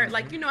ugly on purpose.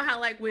 Like, you know how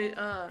like with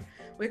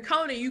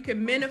coding, you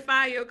can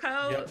minify your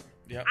code.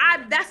 Yep.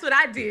 That's what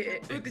I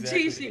did with the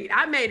Exactly. cheat sheet.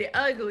 I made it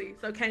ugly.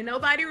 So can't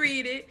nobody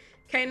read it.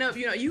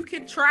 You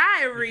can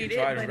try and read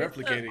try it, to but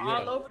replicate it's it,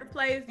 all yeah. over the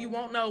place. You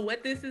won't know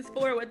what this is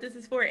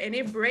for, and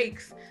it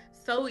breaks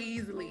so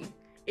easily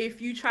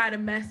if you try to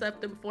mess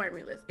up them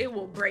formulas. It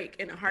will break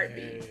in a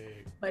heartbeat.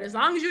 Hey, But as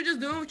long as you're just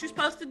doing what you're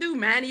supposed to do,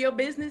 minding your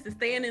business and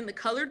staying in the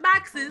colored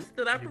boxes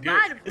that I you're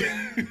provided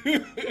for you.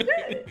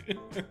 good.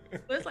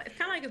 So it's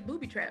kind of like it's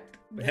booby trapped.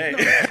 But Hey.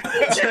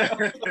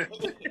 no.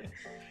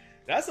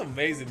 That's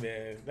amazing,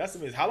 man. That's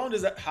amazing. How long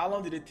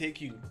did it take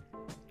you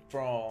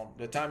from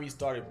the time you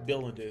started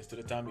building this to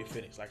the time you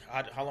finished? Like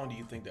how long do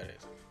you think that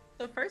is?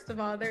 So first of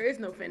all, there is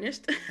no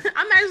finished.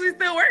 I'm actually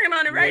still working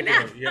on it right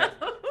now. Yeah.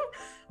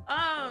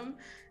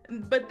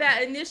 But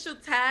that initial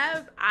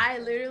tab, I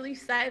literally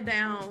sat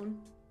down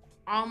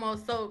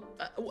almost. So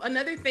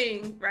another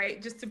thing, right,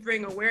 just to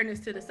bring awareness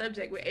to the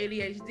subject with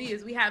ADHD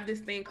is we have this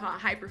thing called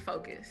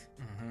hyperfocus.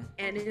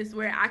 And it's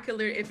where I can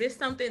learn, if it's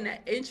something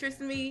that interests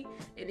me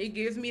and it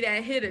gives me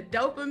that hit of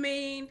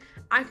dopamine,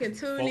 I can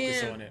tune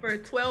Focus in on it. for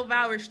 12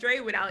 hours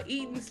straight without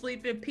eating,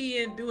 sleeping,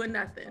 peeing, doing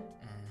nothing.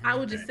 I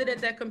would just sit at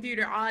that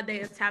computer all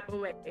day and tap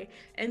away.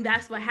 And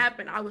that's what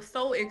happened. I was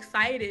so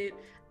excited.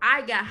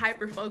 I got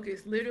hyper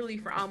focused literally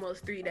for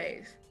almost 3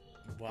 days.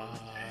 What?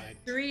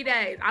 3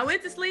 days. I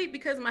went to sleep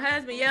because my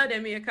husband yelled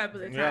at me a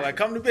couple of times. Yeah, like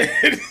come to bed.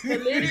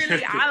 But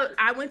literally,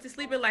 I went to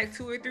sleep at like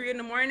 2 or 3 in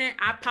the morning.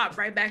 I popped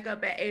right back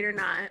up at 8 or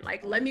 9.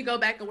 Like, let me go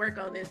back and work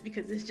on this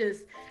because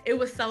it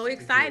was so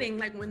exciting.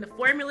 Like when the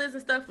formulas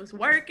and stuff was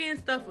working,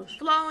 stuff was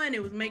flowing,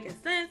 it was making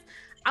sense.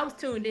 I was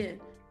tuned in.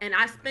 And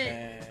I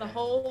spent the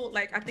whole,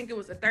 like, I think it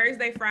was a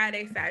Thursday,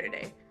 Friday,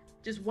 Saturday,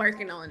 just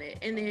working on it.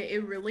 And then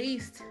it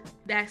released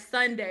that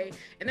Sunday.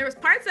 And there was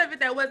parts of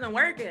it that wasn't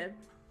working.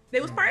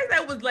 There was parts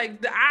that was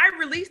like, I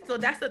released, so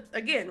that's,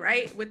 again,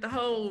 right? With the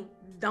whole,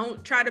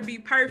 don't try to be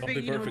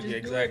perfect, Just do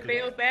exactly.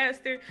 it, fail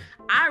faster.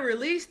 I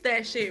released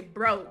that shit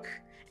broke.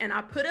 And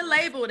I put a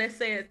label that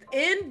says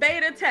in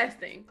beta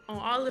testing on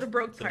all of the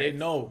broke parts. So they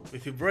know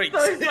if it breaks.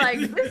 So it's like,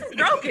 this is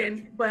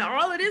broken, but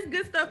all of this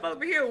good stuff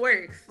over here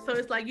works. So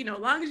it's like, as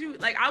long as you,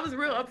 like, I was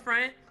real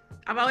upfront.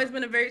 I've always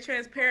been a very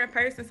transparent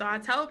person. So I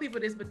tell people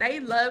this, but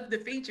they loved the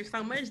feature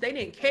so much, they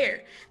didn't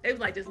care. They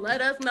was like, just let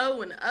us know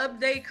when the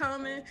update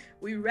coming.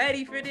 We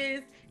ready for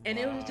this. And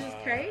it was just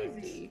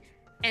crazy.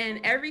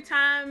 And every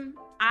time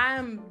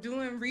I'm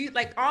doing,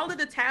 like all of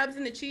the tabs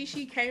in the cheat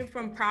sheet came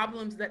from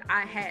problems that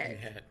I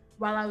had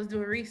while I was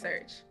doing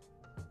research,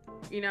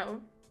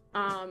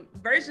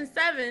 version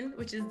 7,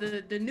 which is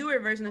the newer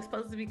version that's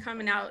supposed to be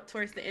coming out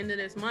towards the end of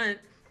this month.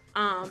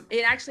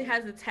 It actually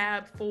has a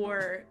tab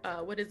for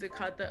what is it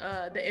called?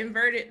 The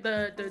inverted,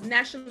 the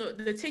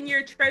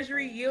 10-year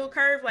treasury yield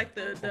curve, like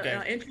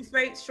the interest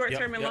rates,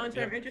 short-term and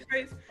long-term interest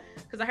rates.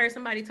 Because I heard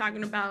somebody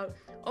talking about,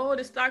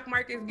 the stock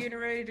market's getting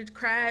ready to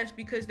crash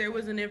because there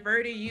was an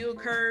inverted yield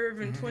curve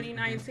in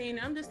 2019.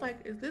 I'm just like,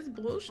 is this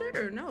bullshit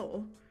or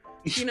no?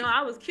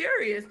 I was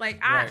curious. Like,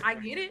 I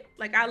get it.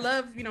 Like, I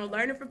love,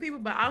 learning from people,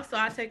 but also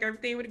I take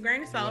everything with a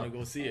grain of salt. I want to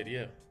go see it,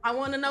 yeah. I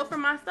want to know for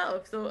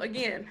myself. So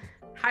again,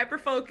 hyper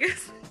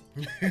focus.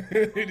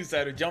 You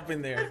decided to jump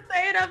in there. I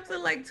stayed up to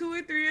like 2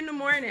 or 3 in the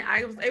morning.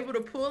 I was able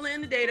to pull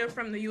in the data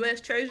from the U.S.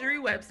 Treasury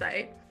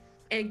website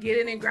and get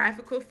it in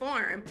graphical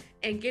form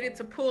and get it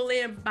to pull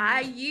in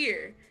by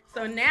year.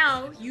 So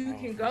now you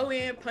can go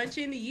in, punch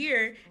in the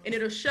year, and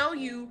it'll show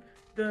you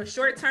the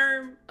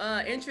short-term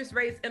interest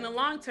rates and the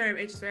long-term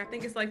interest rate. I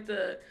think it's like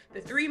the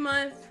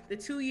 3-month, the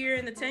 2-year,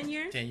 and the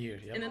 10-year. 10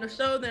 years, yeah. And it'll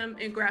show them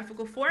in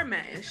graphical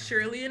format. And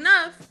surely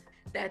enough,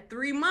 that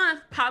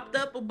 3-month popped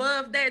up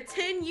above that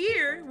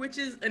 10-year, which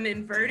is an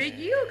inverted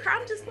yield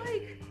curve. I'm just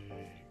like,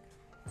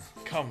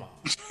 come on.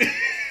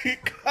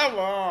 Come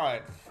on.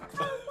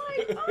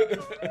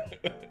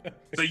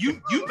 So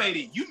you made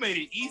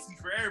it easy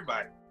for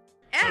everybody.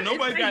 So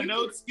nobody got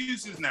no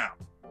excuses now.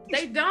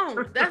 They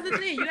don't. That's the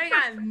thing. You ain't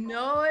got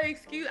no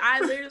excuse.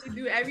 I literally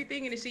do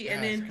everything in the sheet.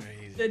 And then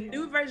the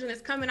new version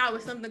is coming out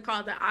with something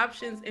called the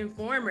Options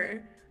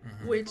Informer,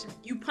 which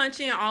you punch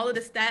in all of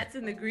the stats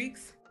and the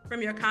Greeks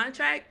from your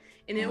contract,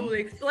 and it will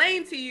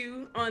explain to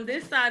you on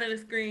this side of the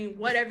screen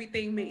what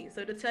everything means.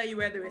 So to tell you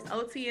whether it's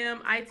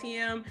OTM,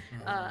 ITM,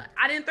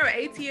 I didn't throw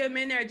ATM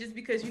in there just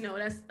because,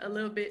 that's a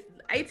little bit,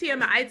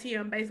 ATM and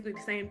ITM basically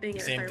the same thing.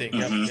 Same thing,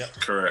 yep.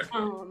 Correct.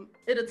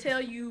 It'll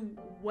tell you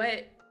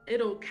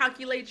it'll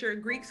calculate your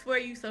Greeks for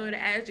you. So it'll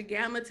add your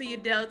gamma to your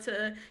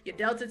delta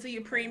to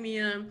your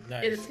premium.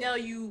 Nice. It'll tell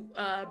you,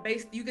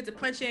 you get to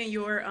punch in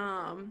your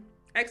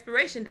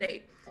expiration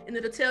date. And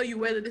it'll tell you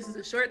whether this is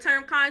a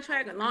short-term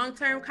contract, a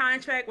long-term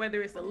contract,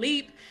 whether it's a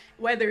leap,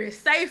 whether it's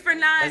safe or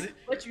not,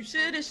 what you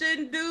should and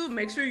shouldn't do.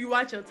 Make sure you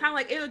watch your time.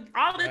 Like,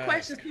 all the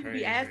questions people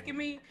be asking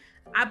me,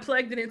 I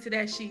plugged it into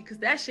that sheet because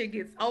that shit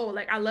gets old.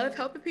 Like, I love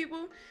helping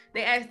people.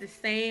 They ask the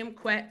same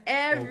question.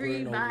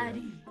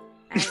 Everybody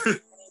asks the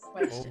same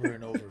question.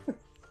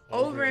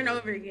 Over and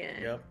over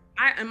again. Yep.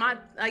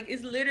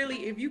 It's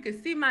literally, if you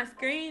can see my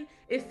screen,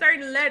 it's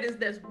certain letters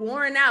that's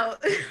worn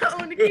out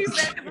on the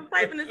keypad because I'm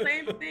typing the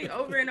same thing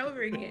over and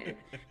over again.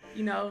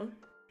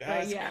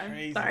 That's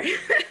crazy. Sorry.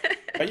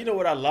 But you know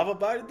what I love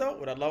about it though?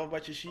 What I love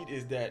about your sheet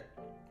is that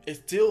it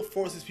still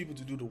forces people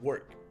to do the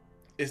work.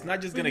 It's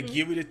not just gonna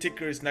give you the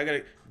ticker. It's not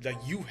gonna, like,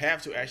 you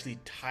have to actually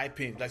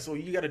type in, like, so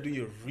you gotta do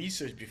your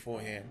research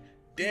beforehand.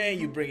 Then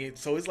you bring it.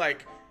 So it's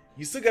like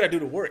you still gotta do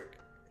the work.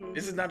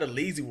 This is not a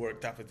lazy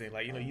work type of thing.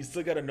 Like, you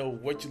still got to know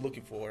what you're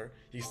looking for.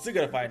 You still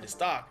got to find the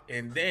stock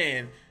and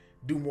then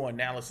do more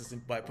analysis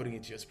by putting it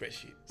into your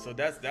spreadsheet. So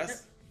that's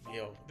it's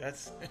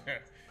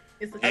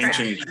a trap.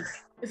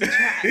 It's a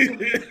trap.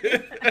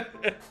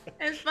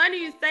 It's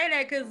funny you say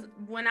that because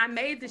when I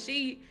made the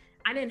sheet,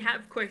 I didn't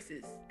have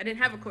courses. I didn't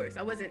have a course.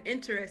 I wasn't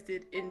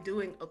interested in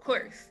doing a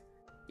course,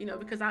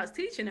 because I was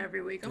teaching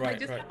every week. I'm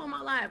just hop on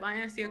my live. I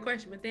answer your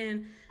question. But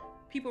then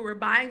people were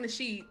buying the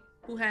sheet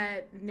who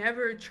had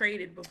never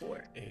traded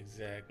before.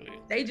 Exactly.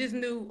 They just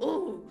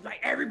knew, like,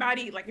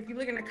 everybody, like, if you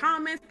look in the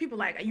comments, people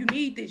like, you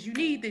need this, you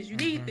need this, you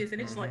need this. And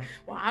it's just like,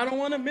 well, I don't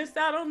want to miss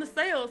out on the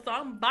sale, so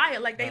I'm buy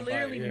it. Like, they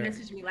literally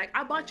messaged me, like,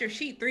 I bought your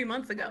sheet 3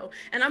 months ago,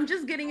 and I'm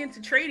just getting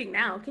into trading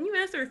now. Can you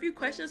answer a few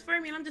questions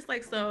for me? And I'm just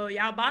like, so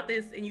y'all bought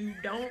this and you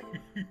don't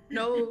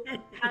know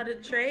how to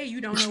trade.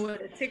 You don't know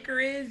what a ticker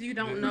is. You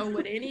don't know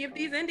what any of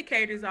these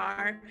indicators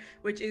are,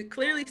 which it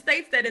clearly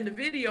states that in the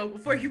video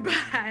before you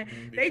buy.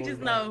 They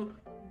just know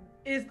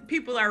is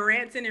people are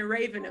ranting and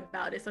raving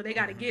about it, so they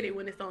got to get it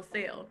when it's on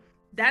sale.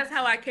 That's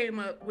how I came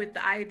up with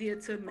the idea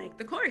to make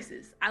the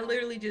courses. I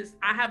literally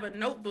I have a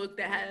notebook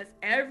that has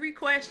every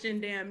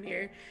question damn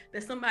near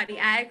that somebody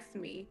asks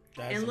me.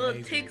 That's and little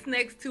amazing. ticks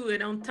next to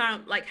it on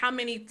time, like how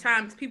many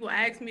times people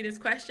ask me this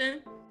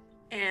question.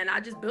 And I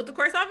just built the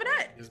course off of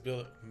that. Just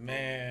build it.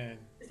 Man.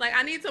 It's like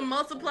I need to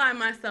multiply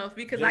myself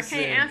because Listen.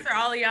 I can't answer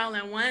all of y'all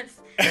at once.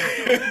 I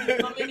can only do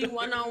so many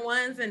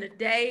one-on-ones in a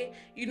day.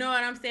 You know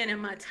what I'm saying?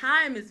 And my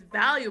time is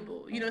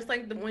valuable. You know, it's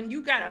like when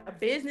you got a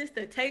business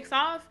that takes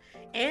off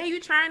and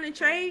you trying to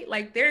trade,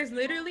 like there's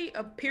literally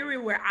a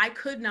period where I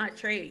could not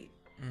trade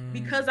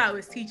because I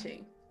was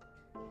teaching.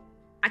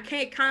 I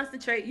can't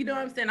concentrate. You know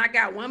what I'm saying? I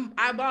got one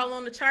eyeball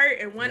on the chart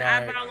and one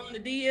eyeball on the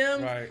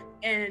DM. Right.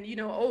 And, you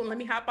know, let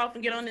me hop off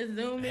and get on this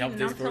Zoom. Help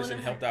this person,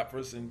 help that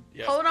person.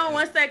 Yeah. Hold on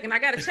 1 second. I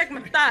got to check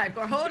my stock.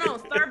 Or hold on,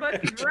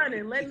 Starbucks is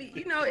running. Let me,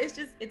 you know, it's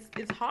just,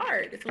 it's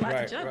hard. It's a lot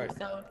to juggle.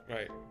 So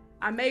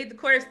I made the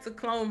course to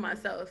clone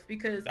myself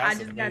because I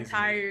just got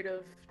tired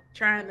of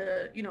trying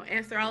to, you know,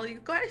 answer all these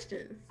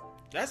questions.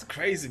 That's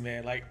crazy,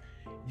 man. Like,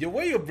 the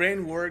way your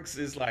brain works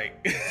is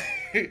like,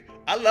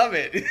 I love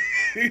it.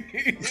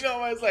 You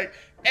know, it's like,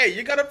 hey,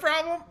 you got a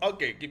problem?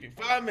 Okay, give me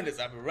 5 minutes.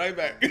 I'll be right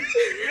back.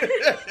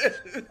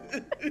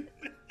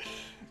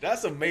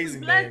 That's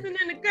amazing, man. It's a blessing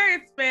and a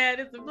curse, man.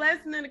 It's a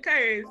blessing and a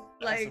curse.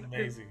 That's like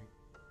amazing.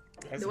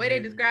 The way they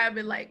describe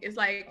it, like, it's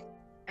like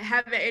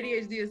having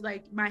ADHD is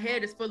like my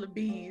head is full of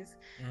bees.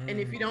 And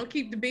if you don't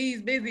keep the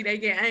bees busy, they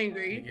get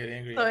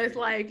angry. So it's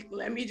like,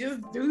 let me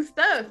just do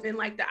stuff. And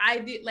like the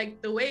idea,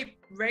 like the way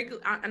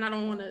regular, and I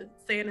don't want to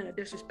say it in a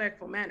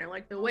disrespectful manner,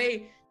 like the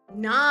way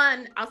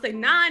I'll say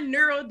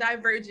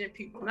non-neurodivergent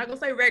people. I'm not gonna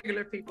say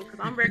regular people because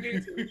I'm regular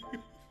too.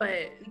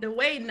 But the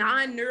way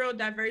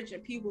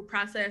non-neurodivergent people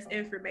process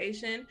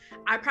information,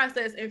 I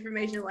process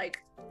information like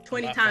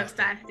 20 times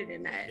faster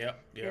than that.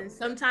 Yep. And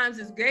sometimes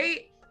it's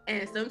great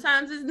and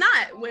sometimes it's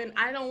not, when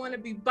I don't want to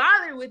be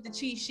bothered with the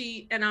cheat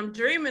sheet and I'm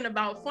dreaming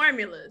about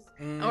formulas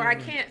or I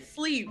can't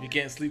sleep. You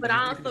can't sleep. But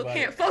I also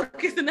can't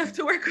focus enough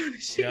to work on the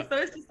sheet. Yep. So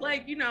it's just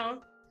like, you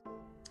know,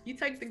 you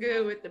take the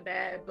good with the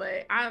bad,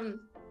 but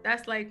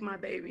that's like my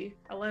baby.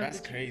 I love it. That's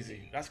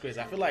crazy. That's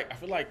crazy. I feel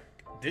like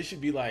this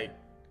should be like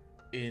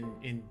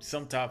in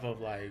some type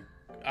of like,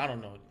 I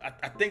don't know.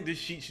 I think this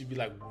sheet should be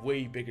like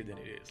way bigger than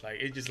it is. Like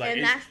it's just like,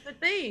 and that's the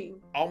thing.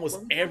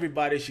 Almost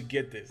everybody should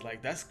get this.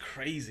 Like that's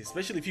crazy,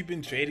 especially if you've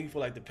been trading for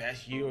like the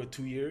past year or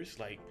 2 years.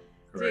 Like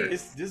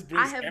this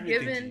brings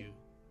everything to you.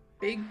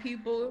 Big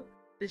people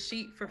the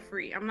sheet for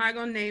free. I'm not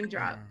gonna name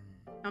drop.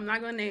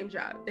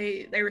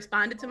 They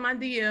responded to my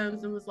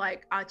DMs and was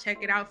like, I'll check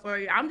it out for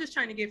you. I'm just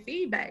trying to get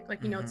feedback.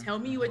 Like, you know, tell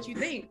me what you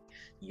think.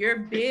 You're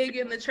big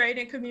in the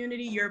trading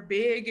community. You're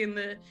big in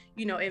the,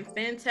 you know, in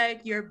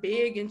fintech. You're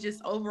big in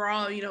just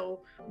overall, you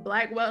know,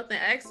 Black wealth and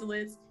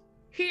excellence.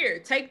 Here,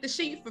 take the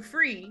sheet for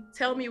free.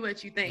 Tell me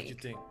what you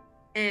think.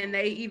 And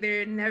they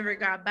either never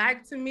got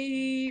back to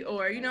me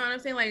or, you know what I'm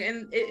saying? Like,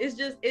 and it's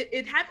just,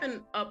 it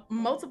happened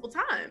multiple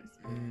times.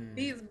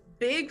 These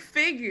big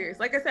figures,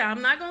 like I said,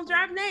 I'm not gonna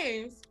drop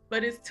names,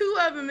 but it's two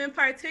of them in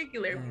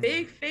particular,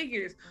 big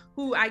figures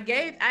who I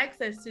gave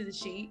access to the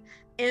sheet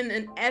in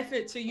an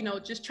effort to, you know,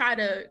 just try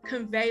to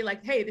convey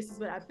like, hey, this is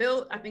what I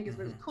built. I think it's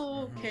really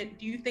cool.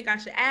 Do you think I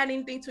should add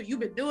anything to it? You've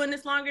been doing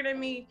this longer than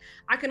me.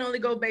 I can only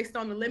go based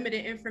on the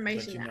limited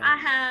information that I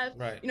have,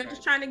 you know,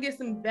 just trying to get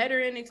some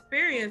veteran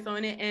experience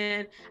on it.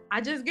 And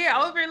I just get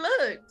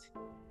overlooked.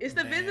 It's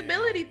the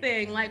visibility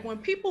thing. Like when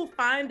people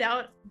find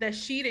out that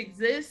sheet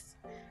exists,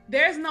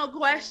 there's no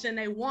question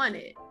they want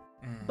it.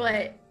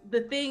 But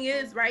the thing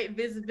is, right,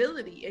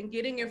 visibility and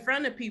getting in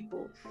front of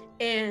people.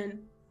 And,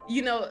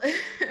 you know,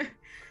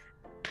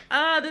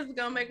 this is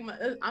gonna make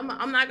I'm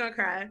not gonna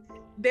cry.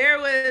 There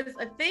was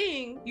a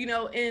thing, you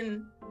know,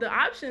 in the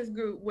options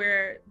group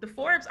where the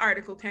Forbes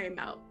article came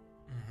out.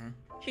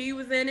 He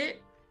was in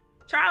it.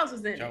 Charles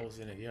was in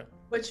it. Yep.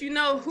 But you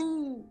know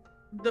who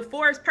the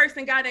Forbes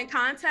person got in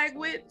contact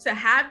with to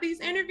have these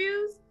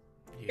interviews?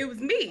 It was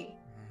me.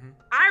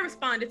 I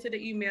responded to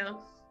the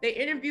email. They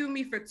interviewed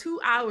me for 2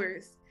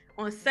 hours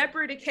on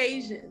separate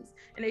occasions.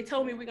 And they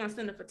told me, we're going to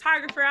send a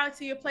photographer out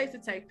to your place to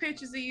take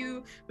pictures of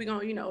you. We're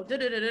going to, you know,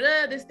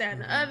 this, that,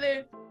 and the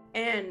other.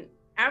 And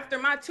after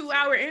my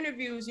 2-hour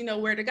interviews, you know,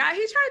 where the guy,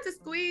 he tried to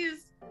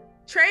squeeze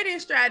trading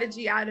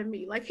strategy out of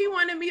me. Like he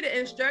wanted me to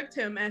instruct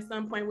him at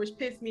some point, which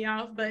pissed me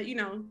off, but you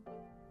know,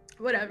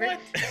 whatever.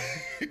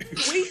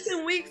 Weeks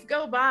and weeks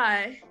go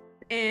by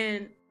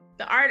and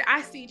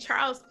I see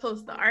Charles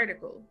post the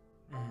article.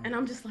 And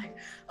I'm just like,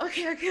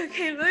 okay,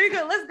 let's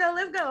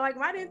go. Like,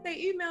 why didn't they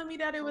email me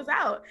that it was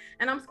out?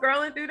 And I'm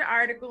scrolling through the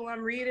article,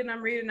 I'm reading,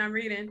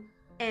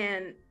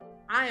 and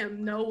I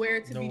am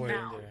nowhere to be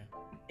found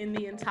in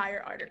the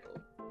entire article.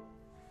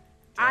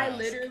 I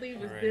literally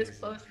was this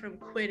close from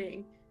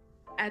quitting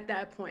at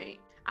that point.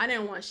 I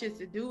didn't want shit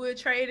to do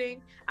with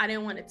trading. I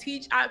didn't want to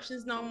teach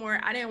options no more.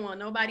 I didn't want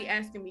nobody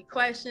asking me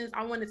questions.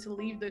 I wanted to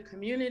leave the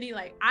community.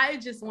 Like, I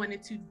just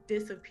wanted to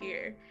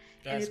disappear.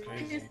 That's and it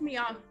crazy. pissed me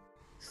off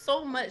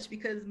so much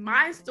because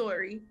my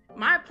story,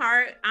 my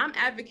part, I'm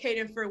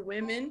advocating for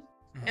women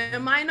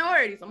and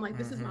minorities. I'm like,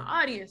 this is my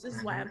audience. This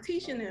is why I'm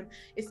teaching them.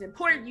 It's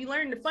important you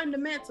learn the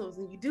fundamentals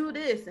and you do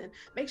this and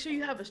make sure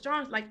you have a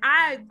strong, like,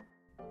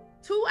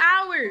 2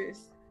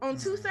 hours on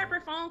 2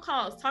 separate phone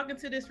calls talking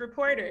to this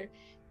reporter,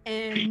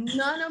 and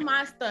none of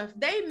my stuff.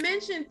 They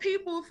mentioned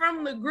people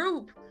from the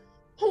group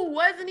who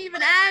wasn't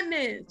even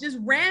admins, just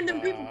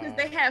random people because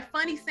they had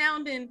funny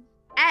sounding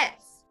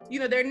ats, you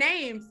know, their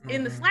names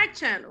in the Slack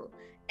channel.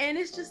 And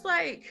it's just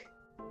like,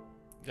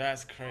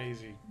 that's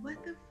crazy.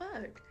 What the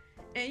fuck?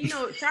 And, you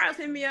know, Charles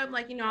hit me up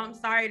like, you know, I'm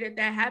sorry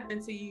that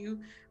happened to you.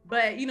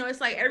 But, you know,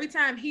 it's like every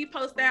time he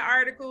posts that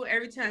article,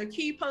 every time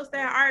Key posts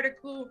that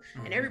article,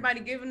 and everybody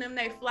giving them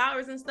their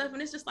flowers and stuff.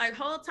 And it's just like,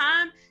 whole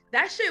time,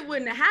 that shit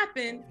wouldn't have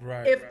happened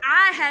if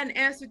I hadn't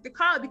answered the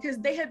call, because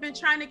they had been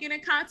trying to get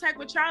in contact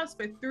with Charles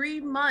for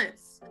 3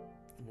 months.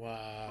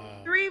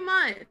 Wow. 3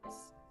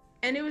 months.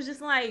 And it was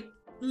just like,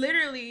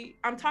 literally,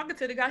 I'm talking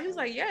to the guy. He was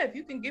like, yeah, if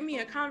you can give me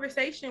a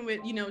conversation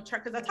with, you know,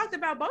 because I talked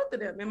about both of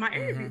them in my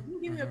interview. If you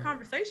can give me a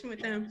conversation with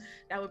them,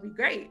 that would be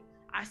great.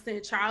 I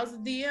sent Charles a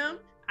DM.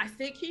 I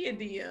sent Key a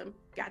DM.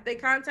 Got their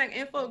contact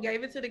info,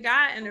 gave it to the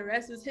guy, and the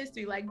rest was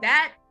history. Like,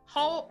 that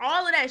whole,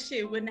 all of that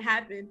shit wouldn't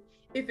happen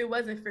if it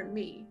wasn't for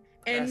me.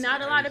 And That's not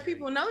crazy. a lot of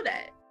people know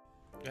that.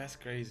 That's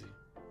crazy.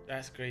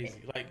 That's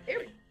crazy. Like,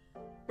 it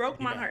broke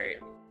my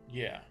heart.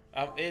 Yeah.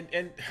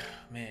 And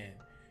man,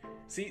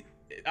 see,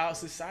 our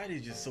society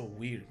is just so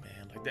weird,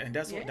 man. Like that, and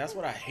that's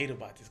what I hate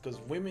about this, because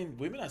women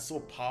are so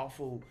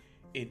powerful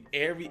in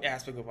every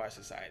aspect of our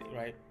society,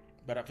 right?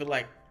 But I feel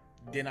like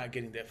they're not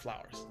getting their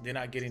flowers. They're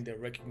not getting the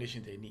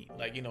recognition they need.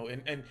 Like, you know,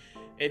 and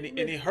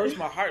it hurts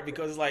my heart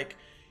because, like,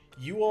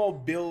 you all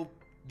build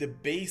the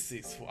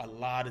basics for a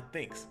lot of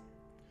things.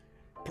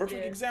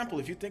 Perfect example,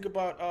 if you think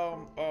about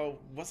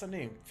what's her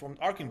name from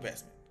ARK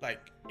Investment, like,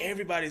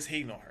 everybody's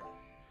hating on her.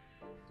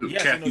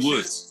 Yes, Kathy you know,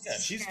 Woods.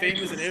 She's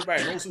famous and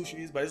everybody knows who she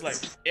is, but it's like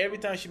every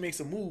time she makes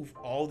a move,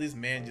 all these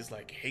men just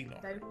like hating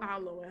on her. They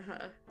following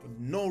her For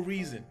no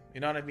reason.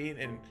 You know what I mean?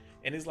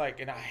 And it's like,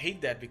 and I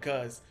hate that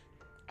because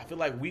I feel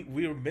like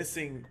we're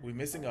missing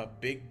a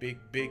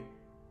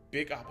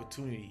big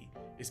opportunity,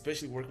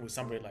 especially working with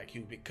somebody like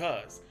you,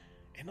 because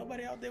ain't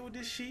nobody out there with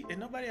this shit, ain't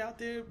nobody out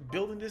there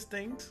building these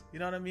things, you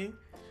know what I mean?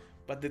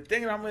 But the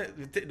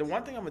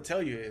one thing I'm gonna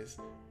tell you is,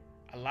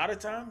 a lot of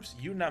times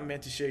you're not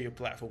meant to share your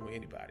platform with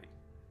anybody.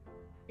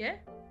 Yeah.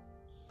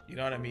 You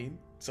know what I mean?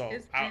 So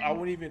I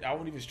won't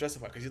even stress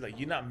about it, because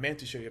you're not meant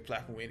to share your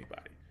platform with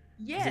anybody.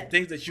 Yeah. The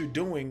things that you're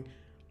doing,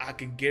 I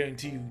can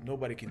guarantee you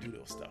nobody can do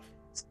those stuff.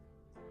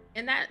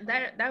 And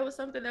that was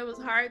something that was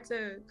hard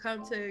to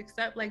come to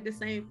accept, like the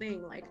same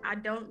thing. Like, I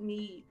don't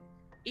need,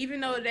 even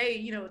though they,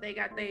 you know, they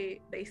got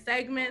they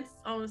segments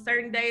on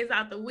certain days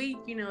out the week,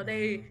 you know,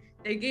 they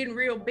getting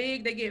real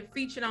big, they get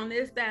featured on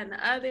this, that, and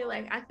the other.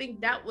 Like, I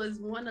think that was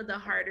one of the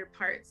harder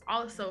parts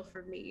also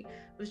for me,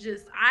 was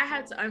just I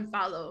had to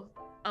unfollow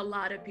a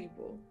lot of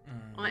people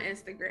on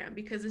Instagram,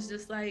 because it's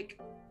just like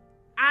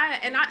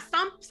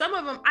some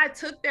of them I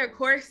took their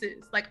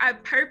courses. Like, I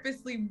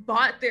purposely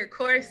bought their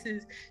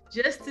courses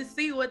just to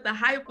see what the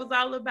hype was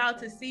all about,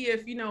 to see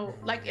if, you know,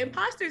 like,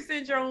 imposter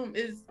syndrome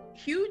is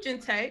huge in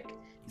tech.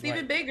 It's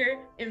even bigger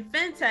in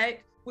fintech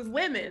with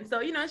women. So,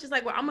 you know, it's just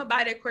like, well, I'm gonna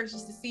buy their course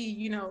just to see,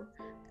 you know,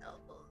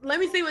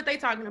 let me see what they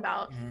talking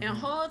about. And the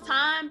whole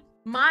time,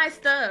 my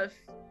stuff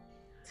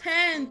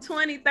 10,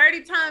 20,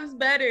 30 times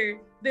better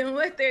than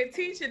what they're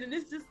teaching. And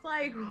it's just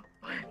like,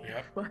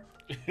 what?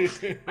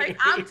 Like,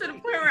 I'm to the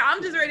point where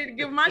I'm just ready to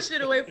give my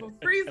shit away for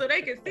free so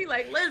they can see,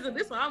 like, listen,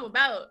 this is what I'm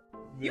about.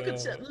 You can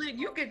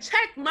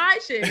check my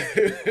shit.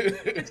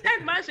 You can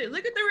check my shit.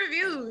 Look at the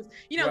reviews.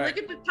 You know, look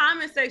at the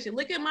comment section.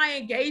 Look at my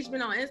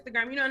engagement on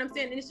Instagram. You know what I'm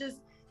saying? And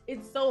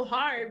it's so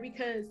hard,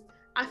 because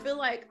I feel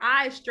like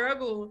I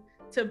struggle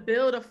to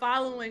build a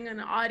following and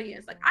an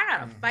audience. Like, I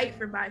gotta fight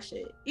for my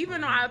shit.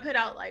 Even though I put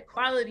out like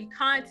quality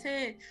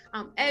content,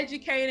 I'm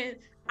educating.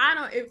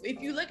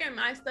 If you look at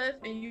my stuff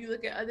and you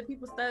look at other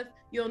people's stuff,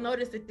 you'll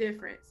notice a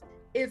difference.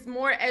 It's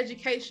more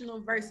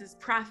educational versus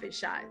profit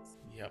shots.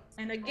 Yep.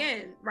 And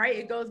again, right,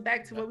 it goes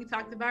back to what we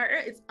talked about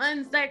earlier. It's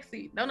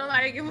unsexy. Don't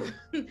nobody give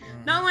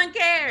no one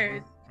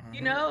cares.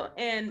 You know,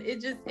 and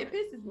it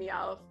pisses me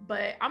off,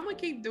 but I'm gonna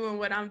keep doing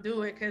what I'm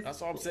doing, because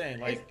that's all I'm saying.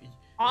 Like,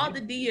 all the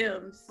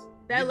DMs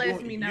that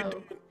lets me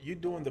know you're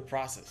doing the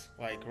process.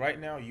 Like, right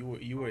now, you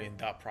were in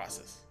that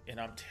process, and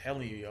I'm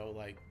telling you, yo,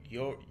 like,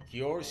 your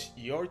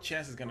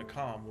chance is gonna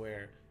come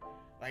where,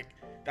 like,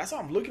 that's why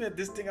I'm looking at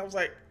this thing. I was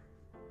like,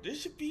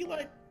 this should be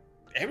like,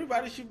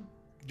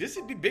 this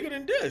should be bigger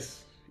than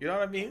this. You know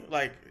what I mean?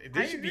 Like,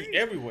 this should be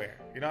everywhere.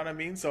 You know what I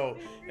mean? So,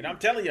 and I'm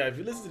telling you, if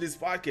you listen to this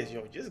podcast,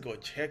 yo, just go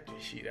check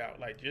this shit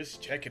out. Like,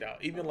 just check it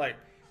out. Even, like,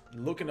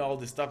 looking at all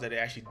the stuff that it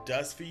actually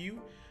does for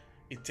you,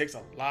 it takes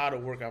a lot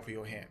of work out for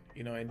your hand.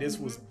 You know, and this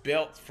was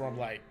built from,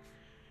 like,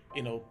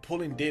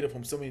 pulling data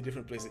from so many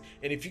different places.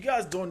 And if you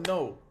guys don't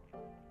know,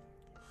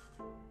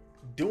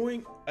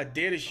 doing a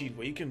data sheet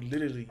where you can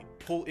literally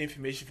pull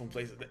information from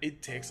places,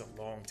 it takes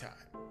a long time.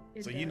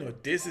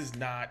 This is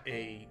not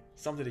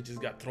something that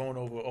just got thrown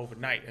over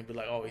overnight and be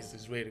like, oh,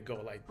 it's ready to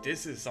go. Like,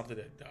 this is something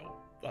that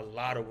a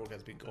lot of work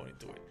has been going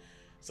into it.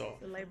 So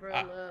the labor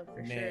of love,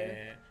 for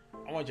sure.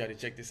 I want y'all to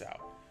check this out.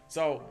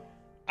 So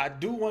I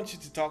do want you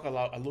to talk a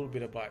little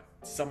bit about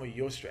some of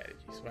your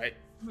strategies, right?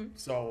 Mm-hmm.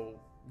 So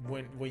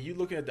when you're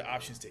looking at the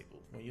options table,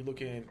 when you're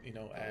looking,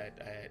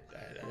 at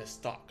a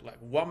stock, like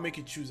what make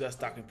you choose that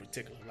stock in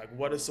particular? Like,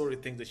 what are sort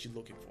of things that you're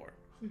looking for?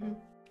 Mm-hmm.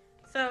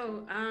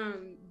 So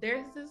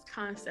there's this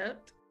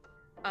concept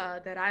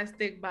that I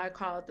stick by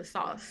called the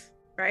sauce,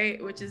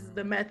 right? Which is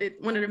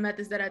one of the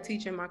methods that I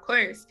teach in my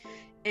course.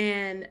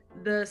 And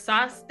the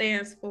sauce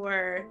stands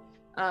for,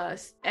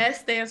 S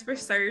stands for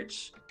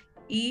search.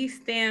 E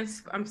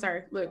stands for, I'm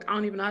sorry, look, I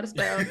don't even know how to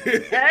spell.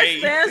 S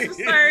stands for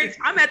search.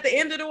 I'm at the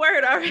end of the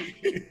word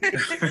already.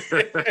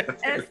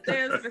 S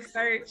stands for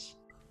search.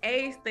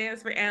 A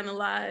stands for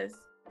analyze.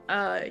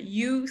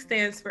 U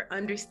stands for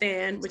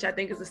understand, which I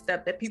think is a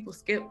step that people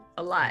skip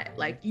a lot.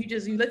 Like you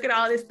look at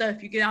all this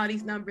stuff, you get all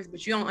these numbers,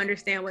 but you don't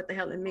understand what the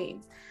hell it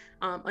means.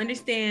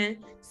 Understand.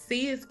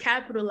 C is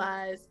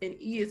capitalize, and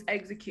E is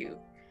execute.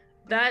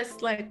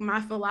 That's like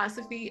my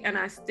philosophy, and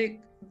I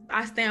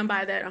stand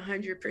by that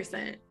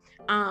 100%.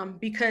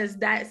 Because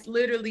that's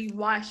literally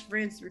wash,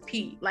 rinse,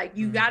 repeat. Like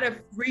you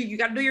gotta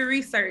do your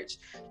research.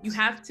 You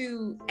have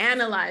to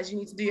analyze. You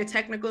need to do your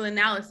technical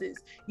analysis.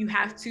 You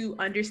have to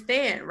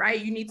understand, right?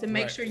 You need to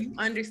make sure you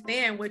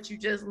understand what you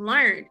just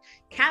learned.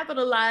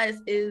 Capitalize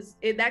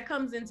that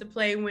comes into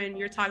play when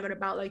you're talking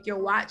about like your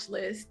watch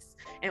lists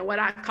and what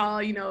I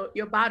call,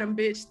 your bottom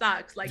bitch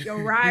stocks, like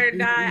your ride or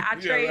die. I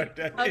trade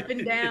up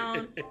and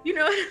down. You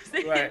know what I'm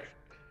saying? Right.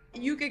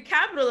 You could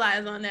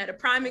capitalize on that. A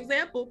prime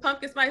example,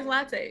 pumpkin spice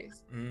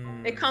lattes.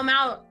 They come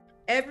out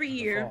every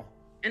year,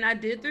 and I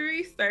did the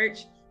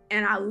research,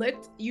 and I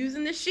looked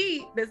using the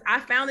sheet. I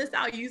found this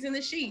out using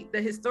the sheet,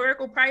 the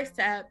historical price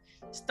tab.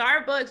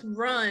 Starbucks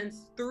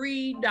runs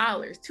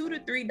 $2 to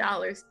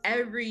 $3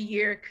 every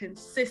year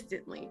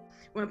consistently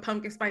when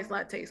pumpkin spice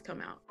lattes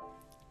come out.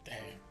 Damn.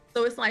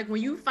 So it's like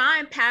when you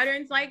find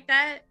patterns like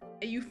that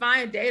and you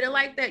find data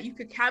like that, you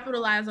could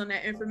capitalize on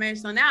that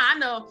information. So now I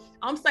know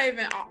I'm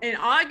saving in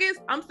August,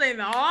 I'm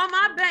saving all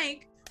my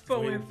bank for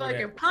when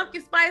fucking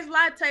pumpkin spice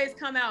lattes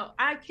come out.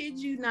 I kid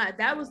you not.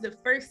 That was the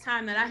first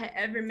time that I had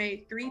ever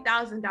made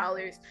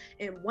 $3,000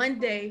 in one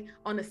day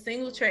on a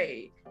single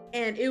trade.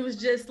 And it was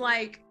just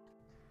like,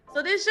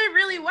 so this shit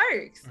really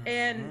works. Mm-hmm.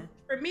 And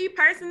for me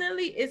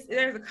personally,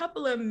 there's a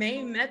couple of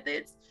main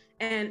methods.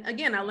 And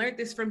again, I learned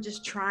this from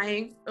just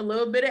trying a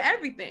little bit of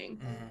everything.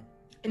 Mm-hmm.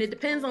 And it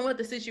depends on what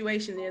the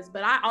situation is,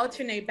 but I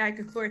alternate back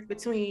and forth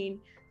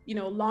between,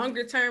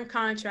 longer term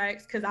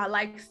contracts because I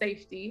like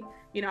safety.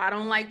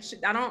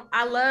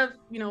 I love,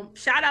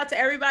 shout out to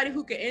everybody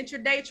who can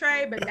intraday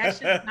trade, but that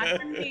shit's not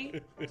for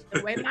me.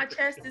 The way my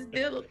chest is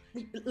built,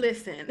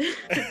 listen,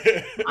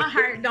 my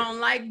heart don't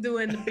like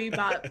doing the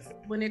bebops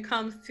when it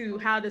comes to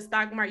how the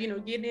stock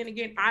market, getting in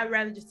again. I'd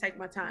rather just take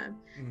my time.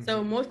 Mm-hmm.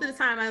 So most of the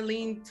time I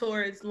lean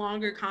towards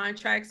longer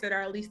contracts that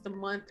are at least a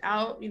month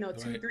out,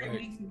 2-3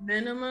 weeks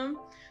minimum.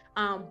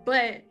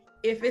 But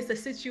if it's a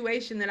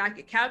situation that I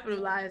could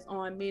capitalize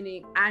on,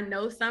 meaning I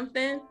know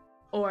something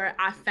or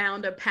I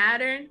found a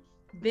pattern,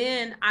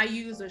 then I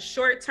use a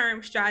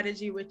short-term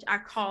strategy, which I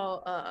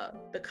call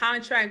the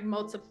contract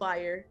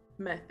multiplier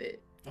method.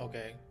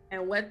 Okay.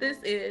 And what this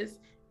is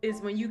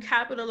when you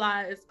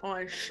capitalize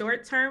on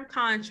short-term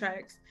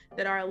contracts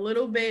that are a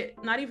little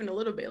bit, not even a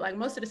little bit, like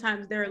most of the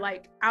times they're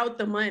like out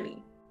the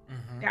money.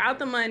 Mm-hmm. They're out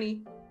the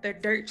money, they're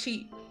dirt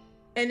cheap.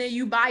 And then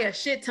you buy a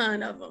shit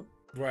ton of them.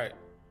 Right.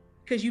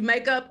 Because you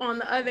make up on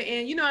the other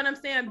end, you know what I'm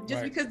saying?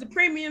 Just because the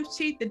premium's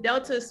cheap, the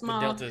delta is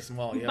small.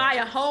 You buy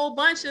a whole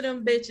bunch of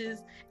them bitches,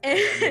 and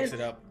mix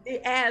it up.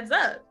 It adds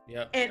up.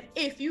 Yep. And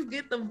if you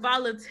get the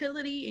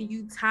volatility and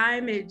you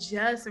time it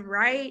just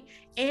right,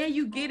 and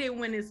you get it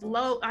when it's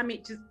low, I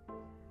mean, just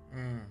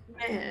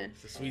man,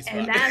 it's a sweet spot.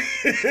 And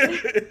that's.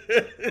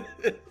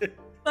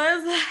 So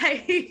it's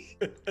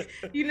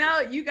like, you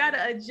got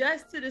to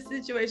adjust to the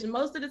situation.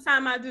 Most of the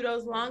time I do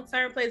those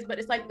long-term plays, but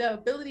it's like the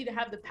ability to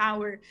have the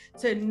power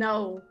to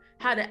know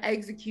how to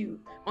execute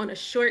on a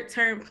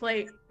short-term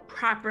play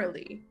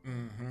properly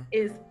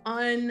is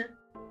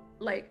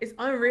it's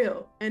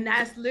unreal. And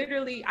that's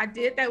literally, I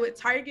did that with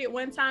Target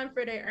one time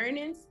for their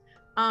earnings.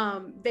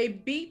 They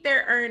beat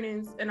their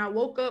earnings, and I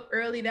woke up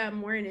early that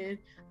morning.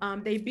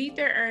 They beat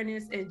their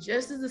earnings, and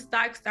just as the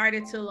stock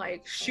started to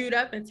shoot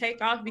up and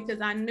take off,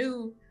 because I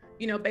knew,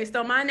 based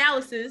on my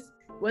analysis,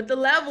 what the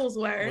levels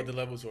were.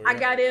 I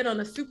got in on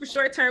a super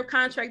short-term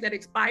contract that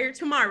expired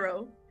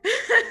tomorrow.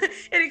 It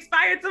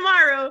expired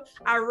tomorrow.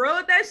 I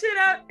rolled that shit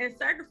up and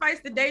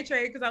sacrificed the day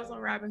trade because I was on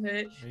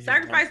Robinhood.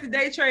 Sacrificed the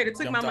day trade and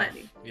took my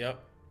money.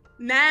 Yep.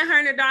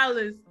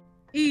 $900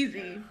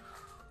 easy.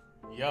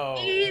 Yo.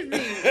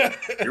 Easy.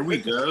 Here we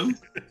go.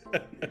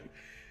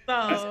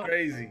 That's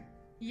crazy.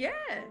 Yeah,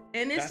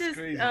 and it's just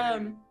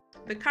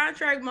the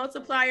contract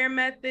multiplier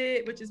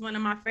method, which is one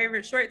of my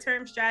favorite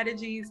short-term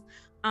strategies.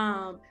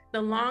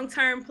 The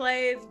long-term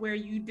plays where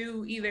you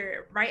do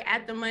either right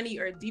at the money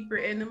or deeper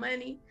in the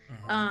money.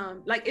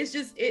 Like it's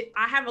just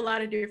I have a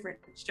lot of different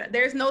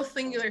there's no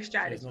singular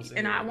strategy.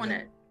 And I want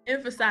to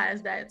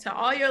emphasize that to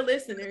all your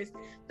listeners.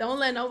 Don't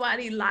let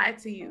nobody lie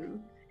to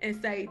you and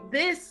say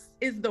this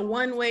is the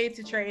one way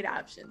to trade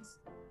options.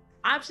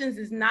 Options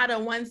is not a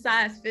one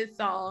size fits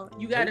all.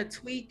 You got to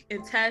tweak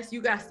and test.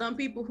 You got some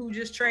people who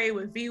just trade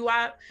with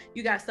VWAP.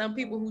 You got some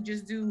people who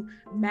just do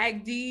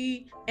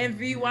MACD and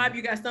VWAP.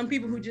 You got some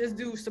people who just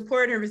do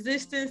support and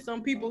resistance.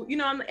 Some people, you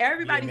know,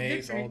 everybody's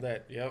different. All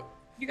that, yep.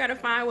 You got to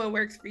find what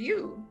works for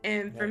you.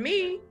 And for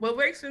me, what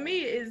works for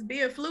me is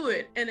being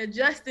fluid and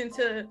adjusting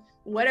to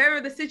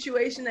whatever the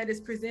situation that is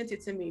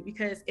presented to me.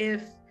 Because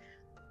if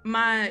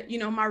my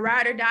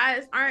ride or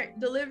dies aren't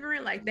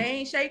delivering, like they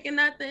ain't shaking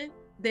nothing,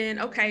 then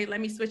okay,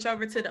 let me switch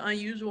over to the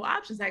unusual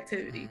options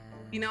activity.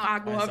 You know, I'll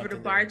go over to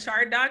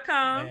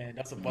barchart.com. Man,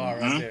 that's a bar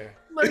right there.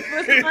 Look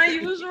for some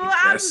unusual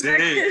options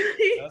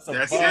activity. That's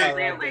a bar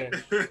right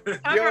there.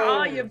 Cover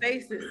all your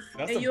bases,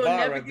 and you'll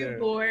never right get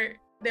bored.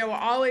 There will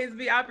always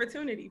be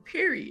opportunity,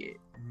 period.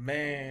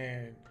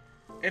 Man.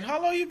 And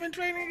how long you been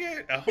training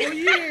it? A whole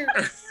year?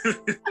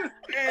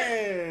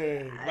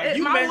 Man. Like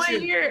you my mentioned...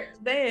 1 year,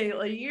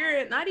 a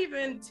year, not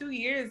even 2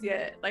 years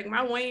yet. Like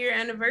my 1 year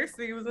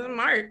anniversary was in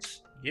March.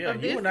 Yeah,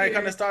 you and I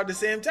kind of started the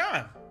same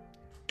time.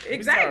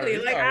 Exactly.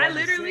 Like I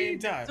literally,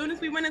 as soon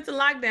as we went into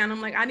lockdown, I'm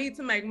like, I need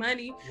to make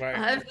money. Right.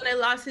 My husband had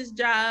lost his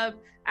job.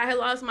 I had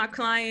lost my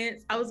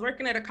clients. I was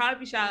working at a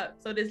coffee shop.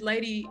 So this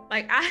lady,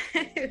 like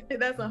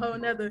that's a whole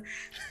nother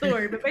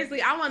story. But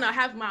basically I want to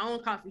have my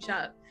own coffee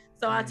shop.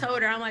 So I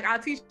told her, I'm like, I'll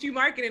teach you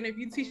marketing if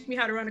you teach me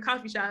how to run a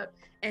coffee shop.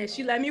 And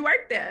she let me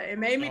work there and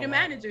made me the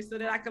manager so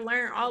that I could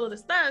learn all of the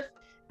stuff.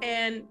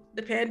 And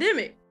the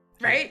pandemic,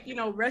 right? You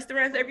know,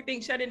 restaurants,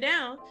 everything shutting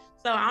down.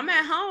 So I'm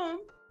at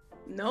home,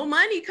 no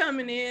money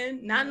coming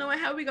in, not knowing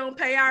how we gonna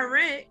pay our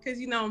rent. Cause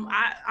you know,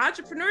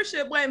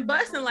 entrepreneurship wasn't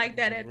busting like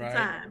that at the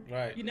time.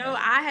 Right. You know,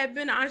 I had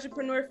been an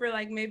entrepreneur for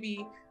like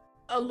maybe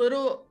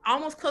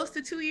almost close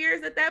to 2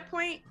 years at that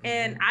point.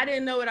 And I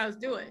didn't know what I was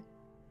doing.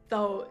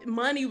 So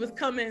money was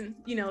coming,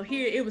 you know,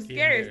 here, it was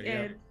scarce.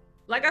 And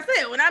like I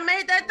said, when I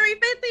made that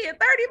 $350 in 30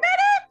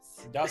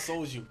 minutes. That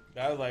sold you.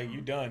 That was like, you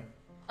done.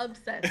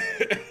 Obsessed.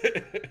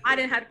 I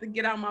didn't have to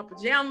get out my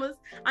pajamas.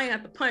 I didn't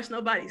have to punch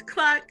nobody's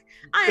clock.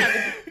 I didn't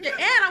have to,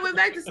 and I went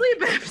back to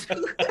sleep after.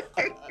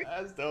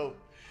 That's dope.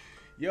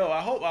 Yo,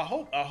 I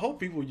hope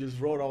people just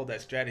wrote all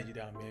that strategy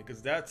down, man,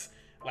 because that's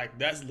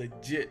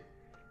legit.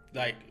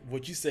 Like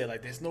what you said,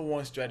 like there's no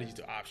one strategy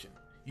to option.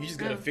 You just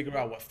gotta figure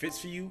out what fits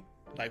for you.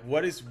 Like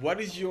what is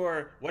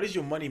your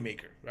money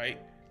maker, right?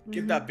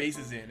 Get that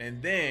basis in,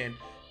 and then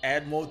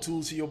add more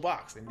tools to your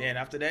box. And then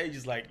after that, you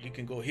just like, you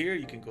can go here,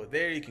 you can go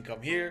there, you can come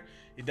here.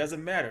 It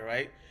doesn't matter,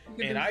 right?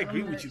 And I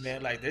agree with you,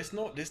 man. Like there's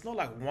no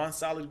like one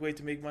solid way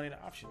to make money in an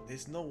option.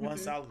 There's no one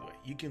solid way.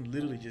 You can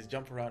literally just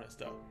jump around and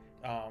stuff.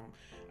 I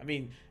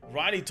mean,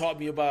 Ronnie taught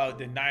me about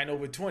the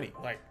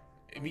 9/20. Like,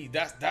 I mean,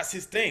 that's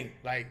his thing.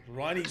 Like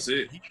Ronnie,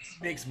 he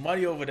makes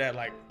money over that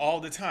like all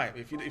the time.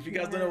 If you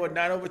guys don't know what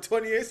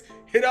 9/20 is,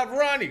 hit up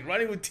Ronnie.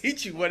 Ronnie will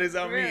teach you what does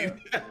that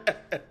mean.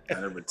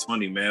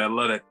 9/20, man. I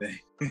love that thing.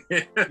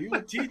 He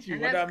will teach you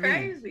and what that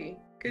means. That's crazy.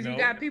 Because you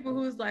got people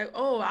who's like,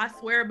 oh, I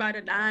swear by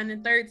the 9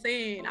 and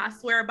 13. I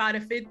swear by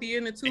the 50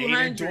 and the 200.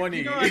 8 and 20.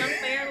 You know what I'm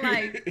saying?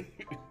 Like,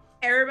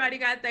 everybody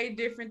got their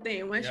different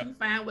thing. Once you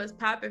find what's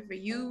popping for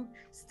you,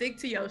 stick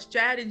to your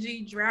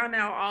strategy, drown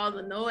out all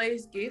the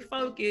noise, get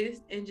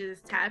focused, and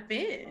just tap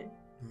in.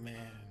 Man,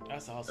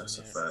 that's awesome. That's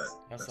man. a fact.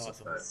 That's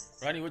awesome.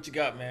 Ronnie, what you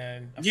got,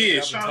 man?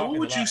 Sean, what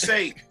would you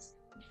say?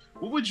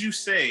 What would you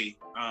say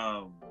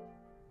to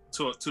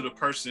the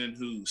person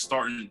who's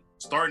starting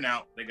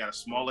out? They got a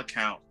small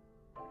account.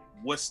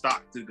 What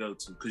stock to go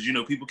to? Because you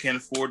know people can't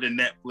afford the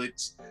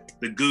Netflix,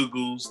 the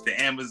Googles,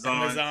 the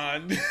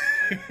Amazon.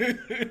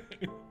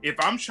 If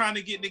I'm trying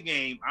to get in the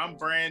game, I'm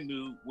brand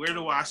new. Where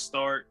do I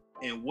start?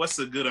 And what's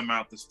a good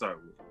amount to start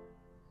with?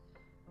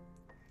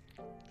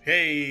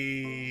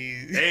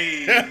 Hey.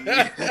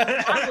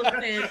 I was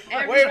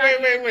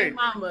saying, wait.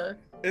 Mama.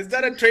 Is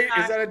that a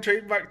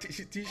trademark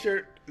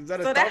t-shirt? Is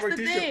that a Starbucks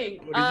t-shirt? Thing.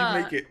 Or did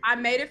you make it? I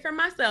made it for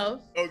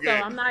myself, okay. So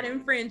I'm not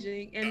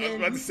infringing. And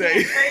then I was about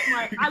to say.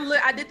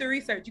 I did the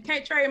research. You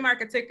can't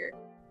trademark a ticker.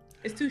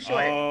 It's too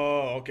short.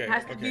 Oh, okay. It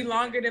has to be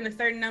longer than a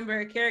certain number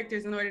of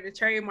characters in order to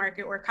trademark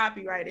it or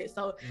copyright it.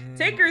 So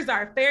tickers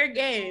are fair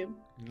game.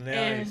 Nice.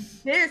 And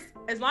this,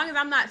 as long as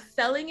I'm not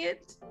selling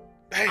it,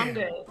 I'm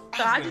good.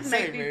 So I just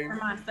make these for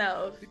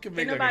myself.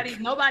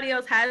 Nobody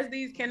else has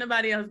these. Can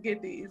nobody else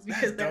get these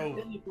because they're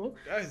illegal?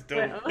 That's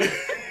dope.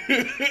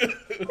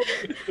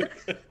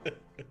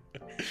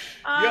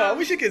 Yo, I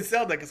wish you could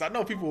sell that because I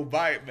know people will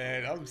buy it,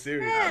 man. I'm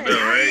serious. Man,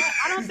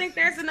 I don't think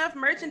there's enough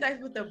merchandise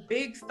with the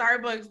big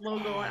Starbucks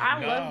logo on.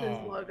 I love this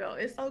logo.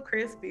 It's so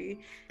crispy.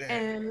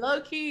 And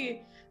low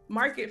key,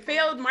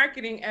 failed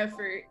marketing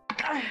effort.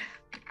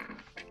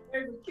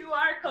 There's a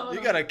QR code.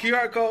 You got a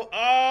QR code?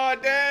 Oh,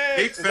 dang.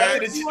 Big Is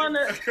that what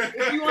facts.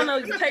 If you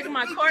wanna take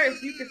my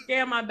course, you can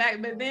scan my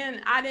back. But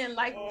then I didn't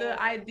like the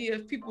idea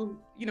of people,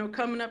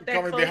 coming up that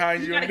Coming close.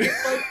 behind you. Gotta get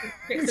close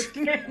to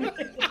scan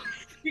it.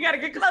 You gotta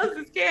get close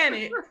to scan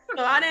it.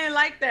 So I didn't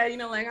like that.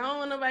 Like I don't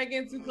want nobody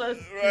getting too close.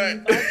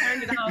 Right. So I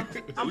turned it off.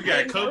 We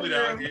got COVID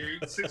out here,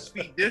 6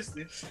 feet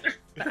distance.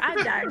 But I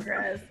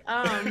digress.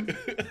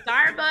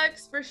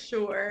 Starbucks for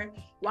sure.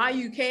 Why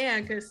you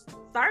can, because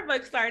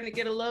Starbucks starting to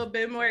get a little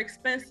bit more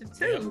expensive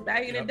too. Yep,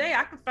 Back in the day,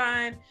 I could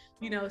find,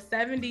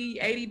 $70,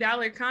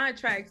 $80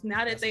 contracts. Now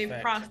that That's a they've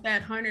fact. crossed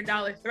that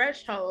 $100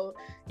 threshold,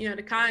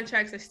 the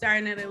contracts are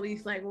starting at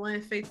least like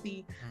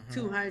 150,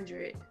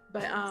 200.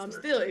 But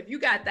still, if you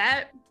got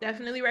that,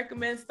 definitely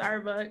recommend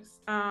Starbucks.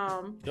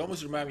 It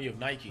almost remind me of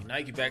Nike.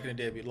 Nike back in the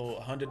day, below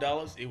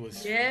 $100. It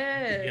was you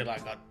Yeah. get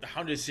like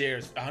 100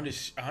 shares,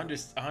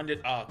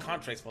 100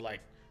 contracts for like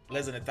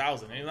less than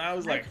 1,000. And I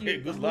was like, Nike hey,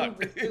 is good a luck.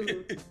 mover,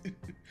 too.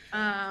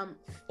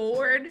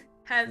 Ford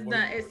has Ford.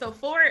 done it. So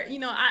Ford,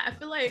 I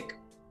feel like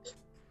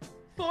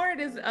Ford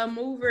is a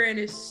mover and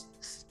it's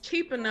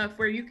cheap enough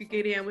where you could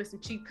get in with some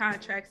cheap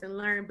contracts and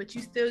learn, but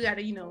you still got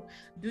to,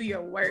 do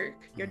your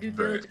work, your due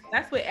diligence.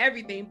 That's with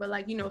everything. But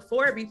like,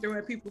 Ford be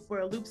throwing people for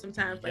a loop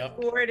sometimes, like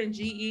Yep. Ford and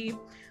GE.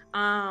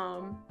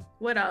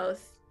 What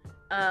else?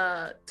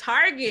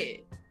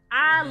 Target.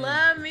 I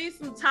love me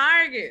some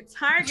Target.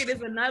 Target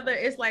is another,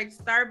 it's like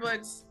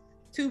Starbucks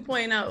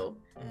 2.0.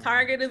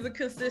 Target is a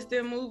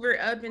consistent mover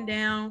up and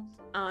down.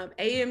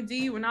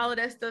 AMD, when all of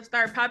that stuff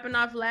started popping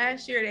off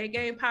last year, they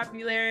gained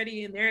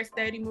popularity and they're a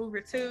steady mover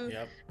too.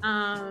 Yep.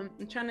 I'm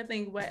trying to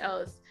think what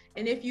else.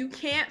 And if you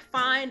can't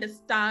find a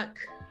stock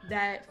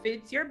that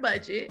fits your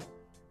budget,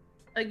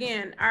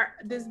 again,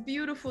 this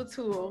beautiful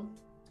tool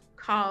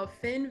called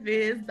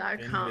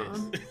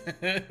finviz.com.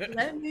 Finviz.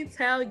 Let me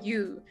tell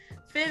you,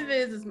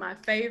 Finviz is my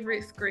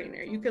favorite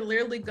screener. You can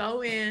literally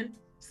go in,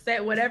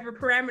 set whatever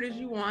parameters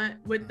you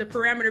want, with the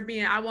parameter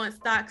being I want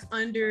stocks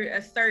under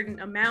a certain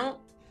amount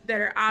that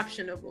are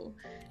optionable.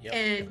 Yep.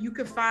 And you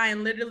can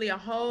find literally a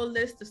whole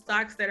list of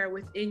stocks that are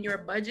within your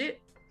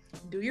budget.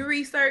 Do your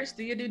research,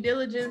 do your due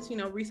diligence,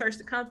 research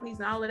the companies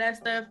and all of that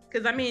stuff.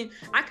 Because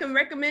I can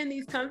recommend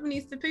these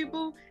companies to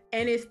people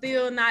and it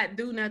still not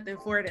do nothing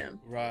for them.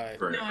 Right.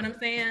 You know what I'm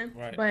saying?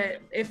 Right.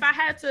 But if I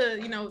had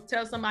to,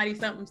 tell somebody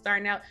something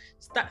starting out,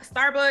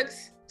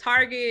 Starbucks,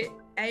 Target,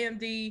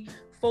 AMD,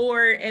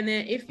 Ford, and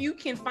then if you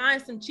can find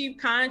some cheap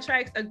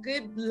contracts, a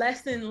good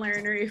lesson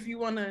learner, if you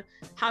want to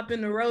hop in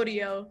the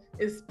rodeo,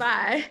 is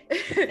SPY.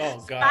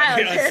 Oh, God. SPY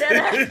will tear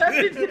that ass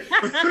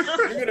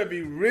up. You're gonna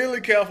be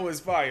really careful with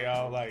SPY,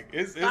 y'all. Like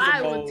it's SPY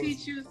the will most...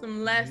 teach you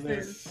some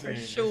lessons for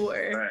Listen.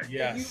 sure.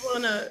 Yes. If you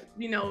wanna,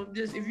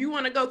 if you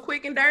wanna go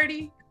quick and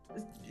dirty,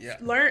 Yeah.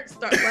 learn with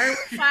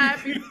SPY.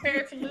 Be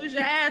prepared to lose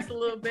your ass a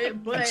little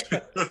bit, but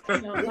We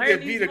learn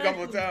get these beat a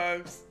couple lessons.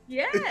 times.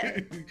 Yeah.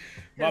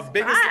 My It's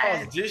biggest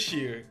SPY. loss this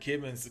year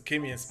came in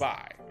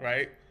SPY,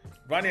 right?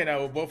 Ronnie and I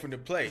were both in the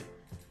play.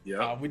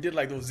 Yeah. We did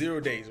like those 0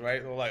 days,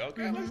 right? We're like,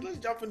 okay, Mm-hmm. let's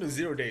jump into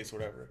 0 days,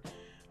 whatever.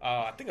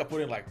 I think I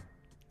put in like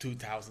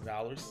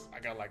 $2,000. I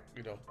got like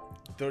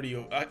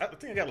 30. I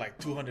think I got like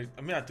 200.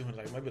 I mean not 200,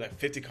 like maybe like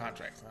 50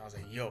 contracts. And I was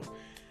like, yo,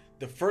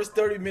 the first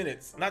 30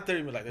 minutes, not 30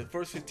 minutes, like the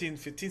first 15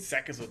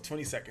 seconds or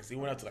 20 seconds, it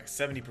went up to like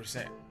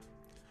 70%.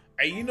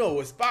 And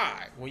with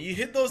SPY, when you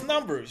hit those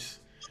numbers,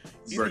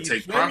 You either better you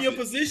take claim your profit.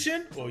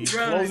 position or you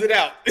Run. close it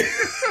out.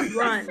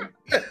 Run.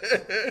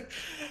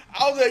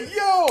 I was like,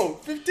 yo,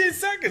 15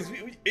 seconds.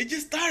 It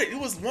just started. It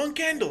was one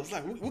candle. It's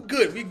like, we're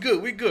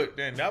good.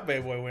 Then that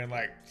bad boy went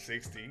like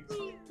 60,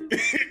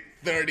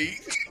 30,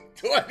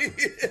 20.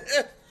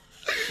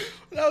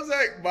 And I was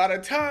like, by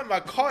the time I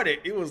caught it,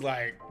 it was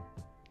like,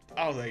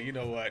 I was like, you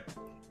know what?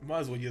 Might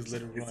as well just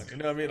let it run. You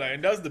know what I mean? Like,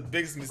 and that's the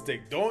biggest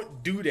mistake.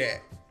 Don't do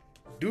that.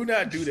 Do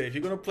not do that. If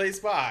you're gonna play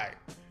SPY,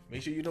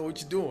 make sure you know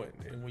what you're doing.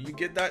 And when you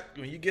get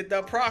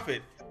that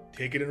profit,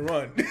 take it and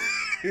run.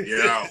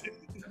 Yeah.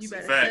 You That's a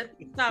better fact. set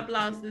the stop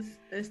losses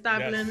and stop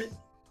Yes. limits.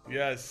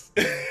 Yes.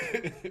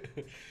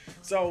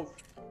 So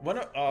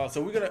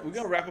we're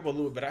gonna wrap up a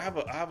little bit. I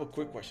have a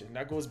quick question.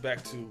 That goes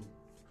back to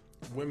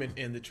women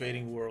in the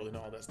trading world and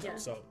all that stuff. Yeah.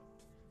 So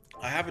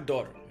I have a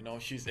daughter.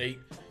 She's 8.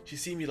 She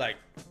see me like,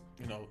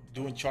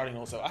 doing charting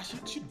also.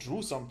 She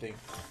drew something.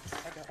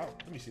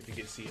 Let me see if you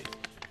can see it.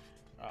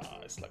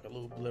 It's like a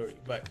little blurry,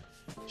 but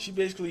she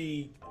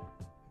basically,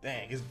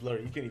 dang, it's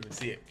blurry. You can't even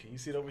see it. Can you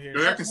see it over here?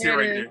 Yeah, I can see it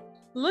right there.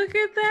 Look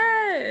at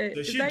that. So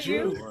Is she that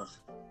drew. you?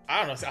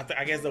 I don't know.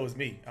 I guess that was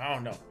me. I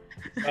don't know.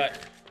 But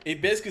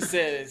it basically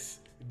says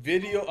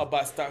video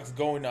about stocks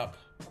going up.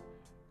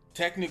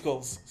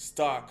 Technicals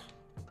stock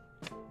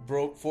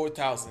broke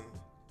 4,000.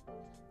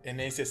 And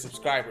then it says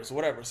subscribers or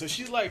whatever. So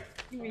she's like,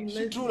 You mean she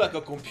listen. drew like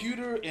a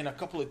computer and a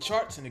couple of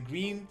charts and the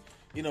green,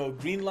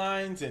 green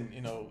lines and,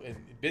 and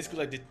basically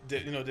like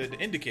the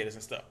indicators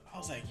and stuff. I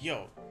was like,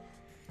 yo,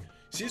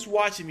 she's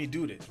watching me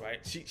do this, right?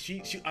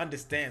 She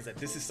understands that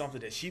this is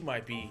something that she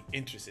might be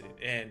interested in.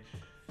 And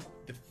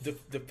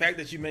the fact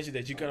that you mentioned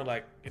that you kind of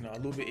like, you know, a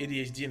little bit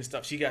ADHD and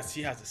stuff, she has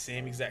the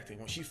same exact thing.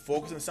 When she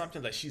focuses on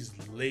something, like she's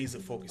laser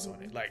focused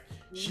on it. Like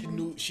she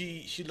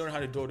learned how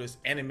to do this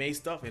anime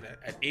stuff, and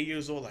at 8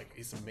 years old, like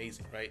it's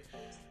amazing, right?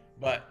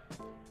 But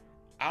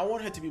I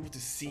want her to be able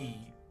to see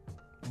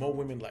more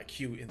women like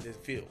you in this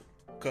field,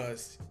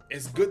 because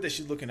it's good that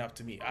she's looking up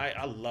to me.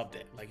 I love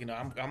that. Like, you know,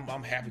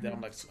 I'm happy that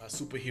I'm like a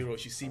superhero.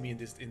 She see me in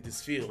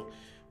this field,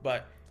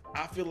 but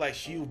I feel like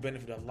she will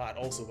benefit a lot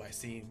also by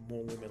seeing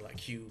more women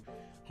like you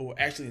who are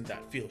actually in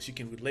that field. She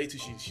can relate to.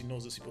 She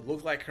knows those people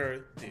look like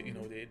her.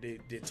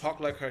 They talk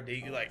like her.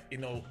 They, like, you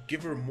know,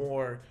 give her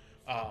more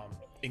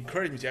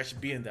encouragement to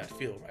actually be in that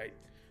field, right?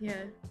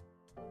 Yeah.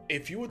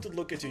 If you were to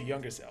look at your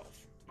younger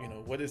self, you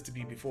know, what is to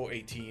be before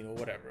 18 or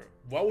whatever,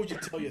 what would you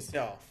tell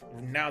yourself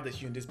now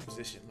that you're in this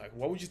position? Like,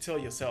 what would you tell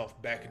yourself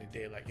back in the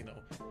day, like, you know,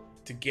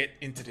 to get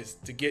into this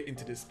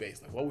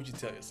space? Like, what would you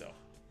tell yourself?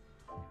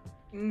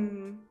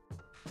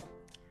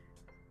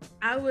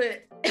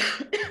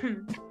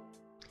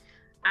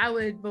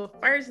 Well,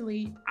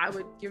 firstly, I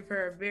would give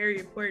her a very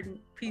important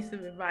piece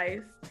of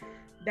advice,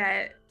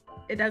 that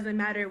it doesn't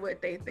matter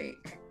what they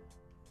think.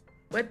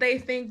 What they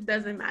think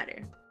doesn't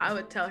matter. I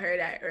would tell her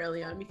that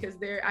early on, because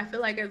I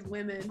feel like as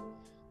women,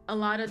 a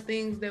lot of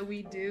things that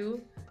we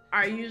do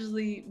are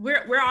usually,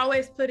 we're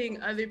always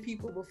putting other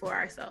people before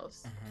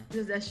ourselves,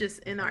 because that's just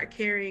in our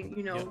caring,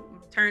 you know,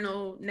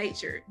 maternal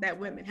nature that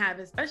women have,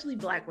 especially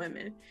Black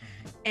women.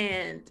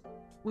 And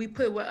we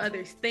put what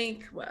others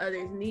think, what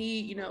others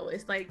need, you know.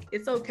 It's like,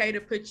 it's okay to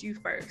put you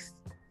first.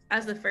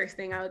 That's the first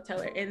thing I would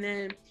tell her. And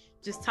then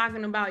just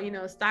talking about, you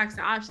know, stocks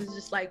and options,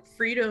 just like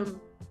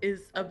freedom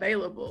is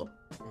available.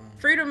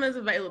 Freedom is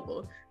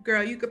available.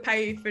 Girl, you could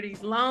pay for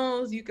these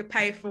loans, you could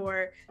pay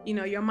for, you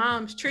know, your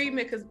mom's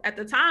treatment. Because at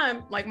the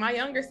time, like my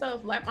younger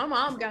self, like my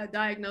mom got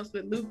diagnosed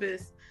with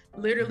lupus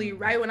literally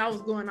right when I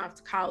was going off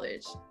to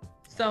college.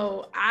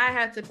 So I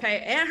had to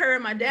pay, and her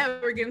and my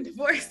dad were getting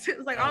divorced. It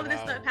was like all of this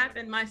stuff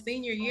happened my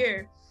senior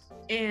year,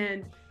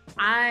 and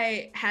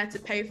I had to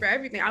pay for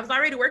everything. I was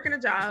already working a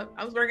job.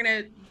 I was working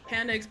at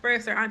Panda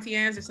Express or Auntie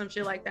Anne's or some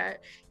shit like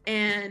that.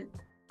 And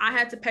I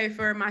had to pay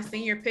for my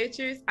senior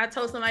pictures. I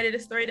told somebody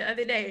this story the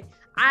other day.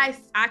 I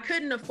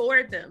couldn't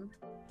afford them.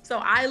 So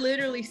I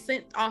literally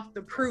sent off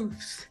the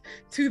proofs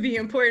to the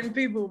important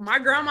people. My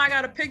grandma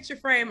got a picture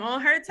frame on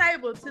her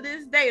table to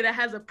this day that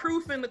has a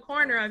proof in the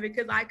corner of it,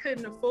 because I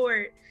couldn't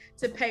afford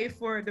to pay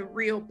for the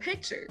real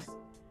pictures.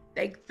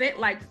 They sent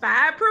like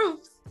 5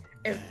 proofs,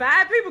 and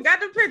 5 people got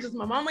the pictures.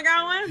 My mama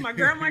got one, my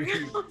grandma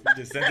got one. You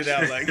just sent it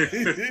out like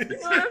You know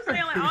what I'm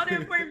saying? Like all the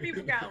important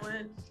people got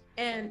one.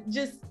 And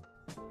just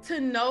to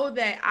know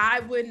that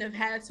I wouldn't have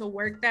had to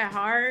work that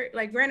hard.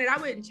 Like, granted, I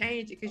wouldn't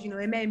change it because, you know,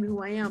 it made me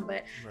who I am,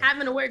 but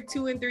having to work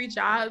 2 and 3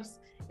 jobs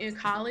in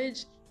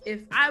college,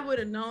 if I would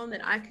have known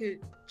that I could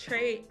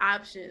trade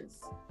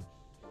options,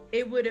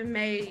 it would have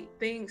made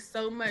things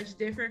so much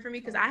different for me,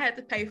 because I had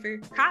to pay for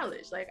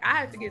college. Like, I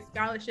had to get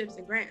scholarships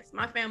and grants.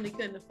 My family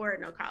couldn't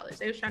afford no college.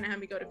 They was trying to have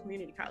me go to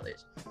community college.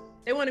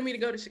 They wanted me to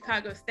go to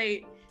Chicago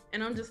State,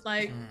 and I'm just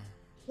like,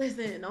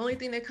 listen, the only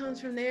thing that comes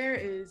from there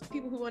is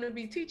people who want to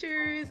be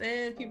teachers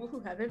and people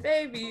who having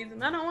babies,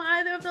 and I don't want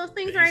either of those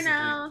things right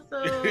now.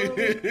 So, you know?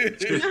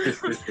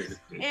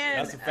 And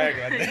that's a fact,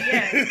 right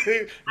there.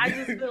 Yeah, I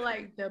just feel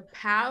like the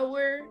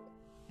power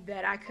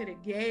that I could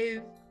have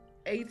gave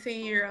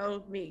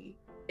 18-year-old me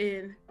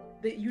in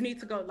that, you need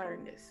to go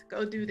learn this,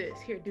 go do this,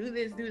 here, do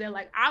this, do that.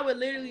 Like, I would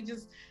literally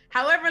just,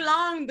 however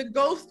long the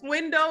ghost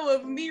window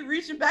of me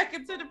reaching back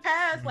into the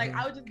past, like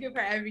I would just give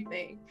her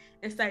everything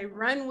and say,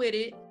 run with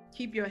it.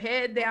 Keep your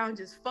head down,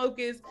 just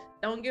focus.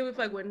 Don't give a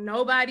fuck what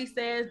nobody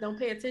says. Don't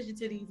pay attention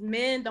to these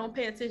men. Don't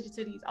pay attention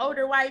to these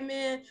older white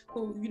men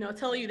who, you know,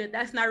 tell you that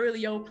that's not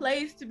really your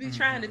place to be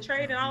trying to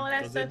trade and all of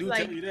that stuff. They do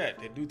like, tell you that.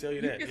 They do tell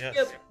you that. You can Yes.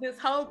 skip this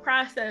whole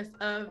process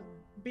of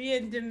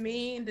being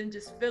demeaned and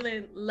just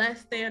feeling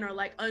less than or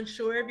like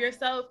unsure of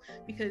yourself,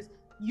 because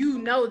you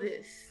know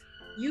this.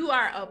 You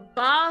are a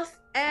boss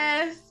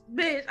ass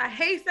bitch. I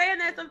hate saying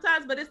that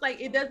sometimes, but it's like,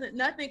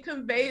 nothing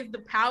conveys the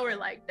power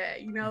like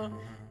that, you know?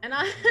 And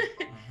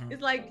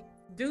it's like,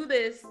 do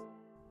this,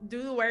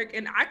 do the work.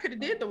 And I could have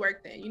did the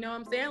work then, you know what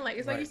I'm saying? Like,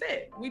 it's like you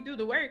said, we do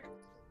the work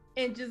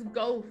and just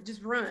go,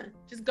 just run,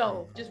 just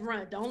go, just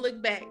run. Don't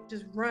look back,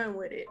 just run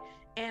with it.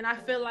 And I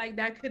feel like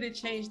that could have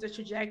changed the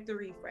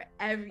trajectory for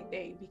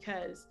everything,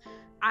 because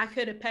I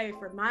could have paid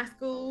for my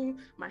school,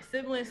 my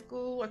siblings'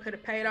 school. I could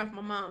have paid off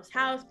my mom's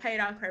house, paid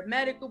off her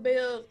medical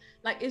bills.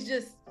 Like, it's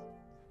just,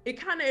 it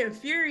kind of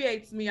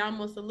infuriates me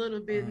almost a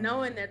little bit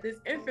knowing that this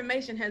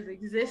information has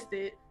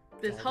existed.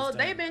 This whole,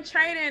 they've been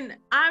trading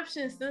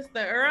options since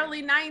the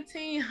early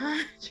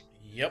 1900s.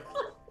 Yep.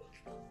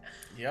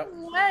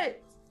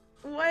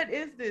 What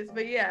is this?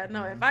 But yeah,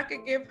 no, if I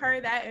could give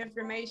her that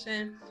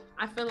information,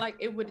 I feel like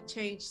it would have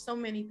changed so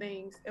many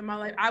things in my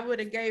life. I would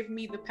have gave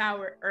me the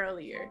power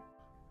earlier.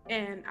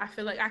 And I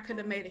feel like I could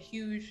have made a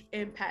huge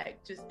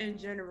impact just in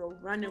general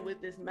running with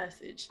this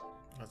message.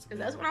 Because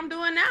that's what I'm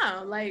doing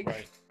now.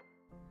 Like,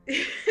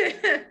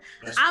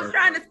 I'm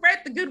trying to spread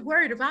the good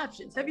word of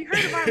options. Have you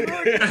heard of our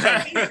Lord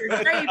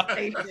trade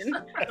station?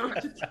 No, I'm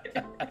just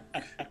kidding.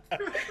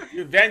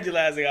 You're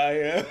evangelizing out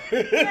here.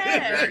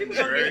 Yeah, people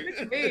gonna get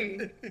sick of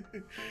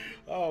me.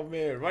 Oh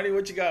man, Ronnie,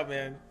 what you got,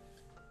 man?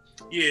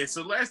 Yeah.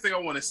 So last thing I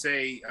want to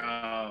say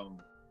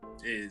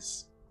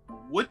is,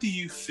 what do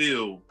you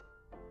feel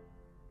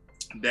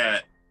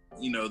that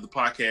the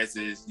podcast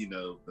is?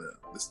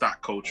 The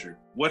stock culture.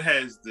 What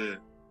has the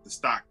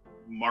stock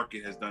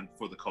market has done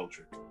for the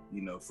culture?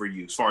 For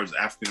you, as far as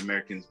African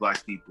Americans,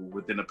 Black people,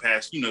 within the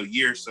past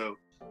year or so,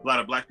 a lot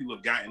of Black people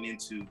have gotten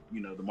into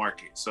the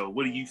market. So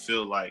what do you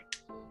feel like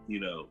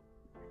the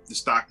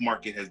stock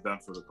market has done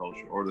for the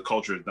culture, or the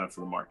culture has done for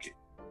the market?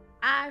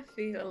 I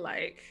feel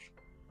like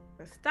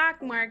the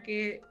stock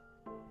market,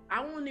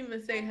 I won't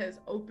even say has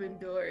opened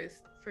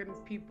doors for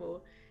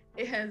people.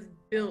 It has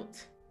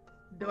built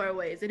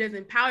doorways. It has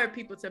empowered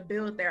people to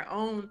build their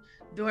own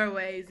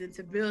doorways and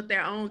to build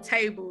their own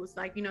tables.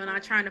 Like,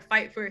 not trying to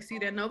fight for a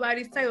seat at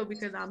nobody's table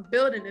because I'm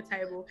building the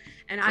table.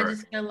 And I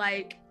just feel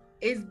like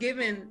it's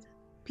giving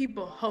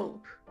people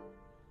hope,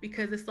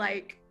 because it's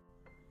like,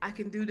 I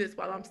can do this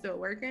while I'm still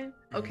working.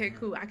 Okay,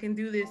 cool. I can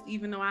do this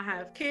even though I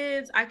have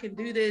kids. I can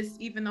do this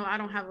even though I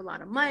don't have a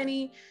lot of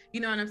money.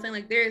 You know what I'm saying?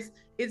 Like,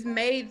 it's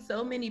made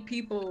so many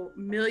people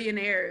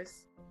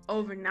millionaires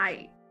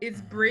overnight.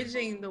 It's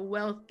bridging the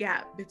wealth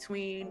gap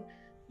between,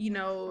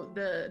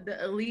 the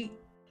elite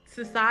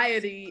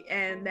society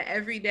and the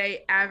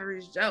everyday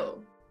average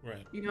Joe.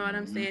 Right. You know what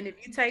I'm saying?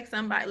 If you take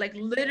somebody, like,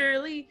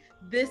 literally,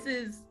 this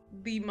is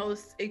the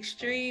most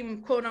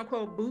extreme, quote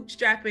unquote,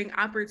 bootstrapping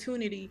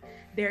opportunity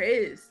there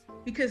is,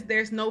 because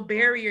there's no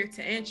barrier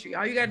to entry.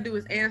 All you got to do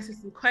is answer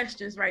some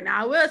questions right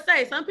now. I will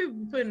say some people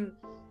be putting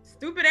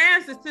stupid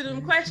answers to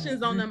them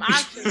questions on them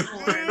option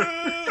forms.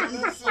 I'm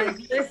just like,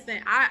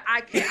 listen,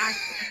 I can't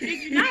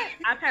kid you not.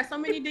 I've had so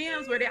many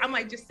DMs where I'm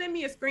like, just send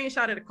me a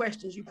screenshot of the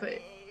questions you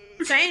put.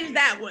 Change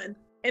that one.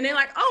 And they're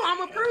like, oh,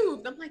 I'm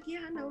approved. I'm like,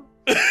 yeah, I know.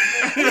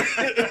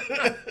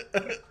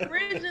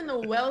 Bridging the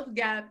wealth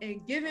gap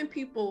and giving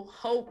people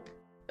hope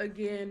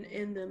again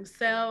in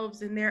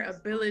themselves and their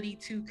ability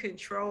to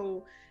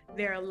control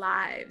their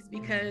lives,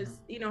 because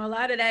a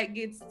lot of that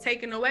gets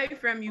taken away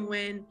from you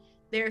when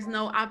there's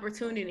no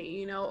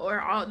opportunity,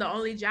 or the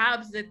only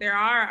jobs that there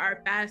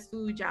are fast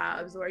food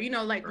jobs, or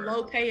like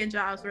low paying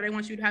jobs where they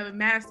want you to have a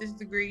master's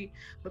degree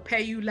but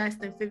pay you less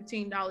than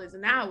 $15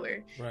 an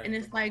hour. Right. And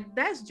it's like,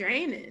 that's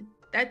draining.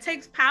 That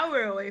takes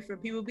power away from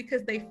people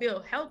because they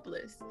feel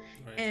helpless.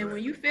 Right. And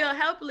when you feel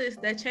helpless,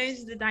 that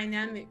changes the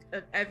dynamic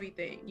of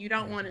everything. You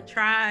don't want to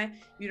try,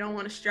 you don't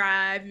want to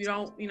strive, you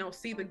don't,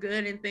 see the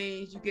good in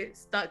things. You get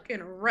stuck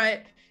in a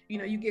rut,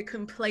 you get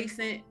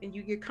complacent and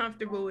you get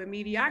comfortable with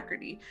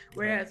mediocrity.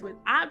 Whereas with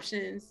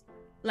options,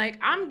 like,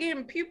 I'm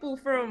getting people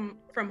from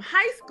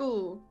high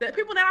school, the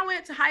people that I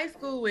went to high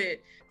school with,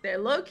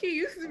 that low-key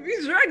used to be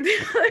drug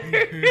dealers,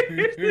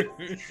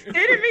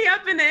 hitting me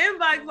up in the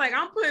inbox like,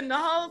 I'm putting the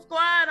whole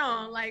squad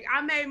on. Like,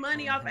 I made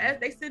money off of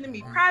they sending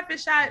me profit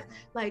shots.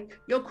 Like,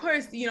 your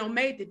course,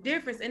 made the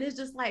difference. And it's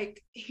just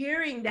like,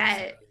 hearing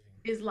that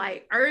is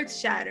like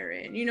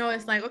earth-shattering.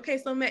 It's like, okay,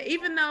 so man,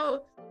 even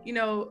though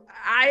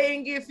I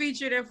didn't get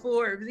featured in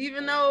Forbes,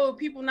 even though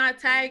people not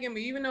tagging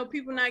me, even though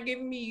people not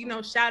giving me,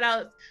 shout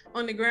outs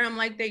on the gram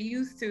like they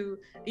used to,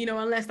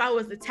 unless I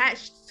was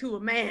attached to a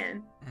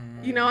man,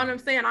 you know what I'm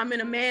saying? I'm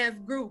in a man's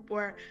group,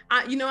 or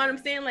you know what I'm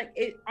saying? Like,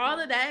 all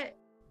of that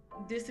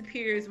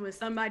disappears when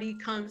somebody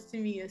comes to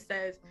me and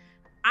says,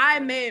 I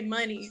made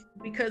money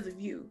because of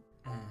you.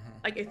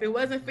 Like, if it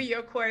wasn't for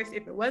your course,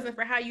 if it wasn't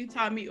for how you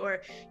taught me,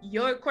 or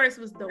your course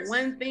was the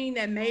one thing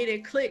that made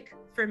it click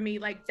for me,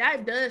 like,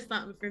 that does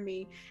something for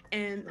me.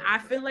 And I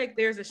feel like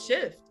there's a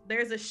shift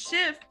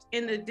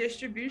in the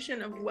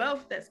distribution of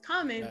wealth that's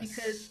coming,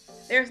 because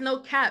there's no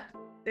cap,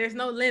 there's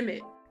no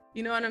limit.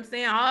 You know what I'm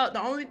saying?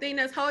 The only thing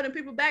that's holding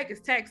people back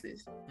is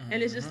taxes.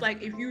 And it's just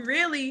like, if you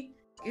really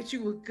get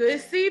you a good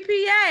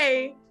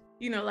CPA,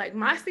 like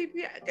my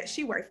CPA,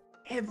 she worth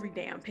every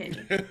damn penny.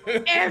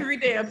 Every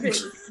damn penny.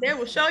 They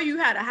will show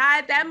you how to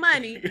hide that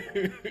money,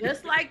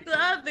 just like the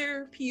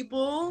other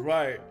people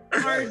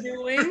are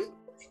doing.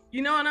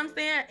 You know what I'm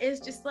saying? It's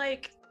just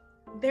like,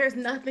 there's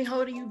nothing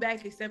holding you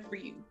back except for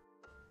you.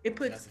 It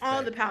puts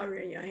all the power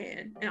in your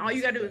hand. And all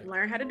you gotta do is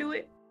learn how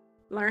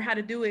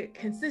to do it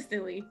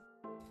consistently.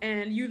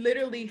 And you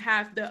literally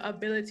have the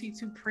ability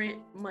to print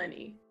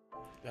money.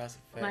 That's a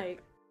fact.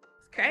 Like,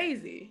 it's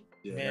crazy.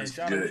 Yeah, Man, that's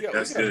Shauna, good. we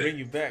gotta bring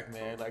you back,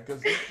 man. Like,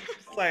 cause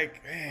it's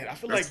like, man, I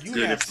feel That's like you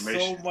good have so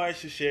information. much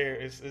to share.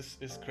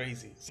 It's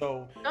crazy.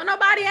 So Don't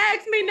nobody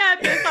ask me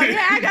nothing. So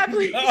yeah, I got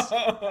please.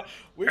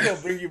 we're gonna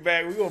bring you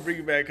back.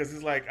 Because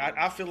it's like,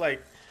 I feel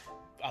like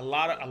a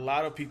lot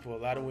of people, a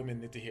lot of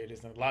women need to hear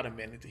this, and a lot of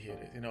men need to hear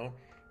this.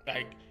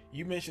 Like,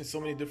 you mentioned so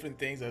many different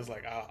things. That it's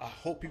like, I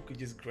hope people could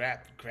just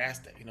grasp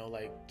that.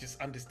 Like,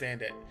 just understand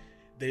that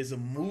there's a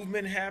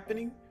movement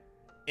happening,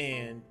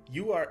 and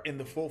you are in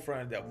the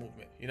forefront of that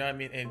movement. You know what I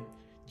mean? And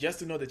just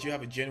to know that you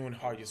have a genuine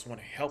heart, you just want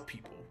to help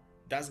people.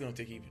 that's gonna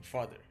take you even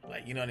farther.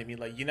 Like, you know what I mean?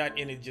 Like, you're not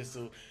in it just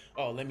to,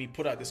 oh, let me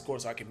put out this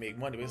course so I can make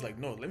money. But it's like,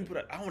 no, let me put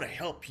out, I want to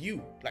help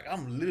you. Like,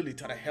 I'm literally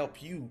trying to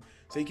help you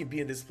so you can be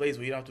in this place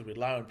where you don't have to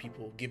rely on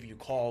people giving you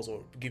calls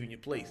or giving you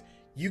place.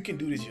 You can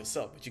do this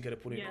yourself, but you got to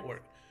put in the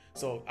work.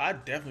 So I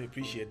definitely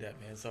appreciate that,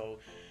 man. So,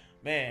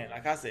 man,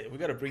 like I said, we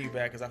got to bring you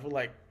back, because I feel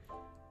like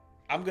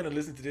I'm going to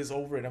listen to this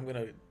over and I'm going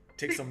to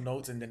take some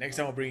notes, and the next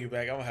time I bring you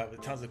back, I'm going to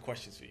have tons of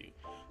questions for you.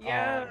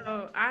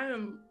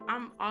 I'm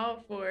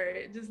all for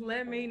it. Just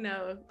let me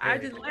know. I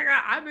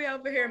be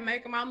over here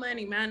making my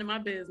money, minding my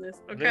business.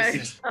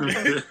 Okay.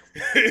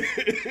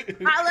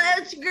 I'll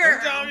let you, girl.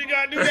 Sometimes you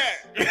gotta do that.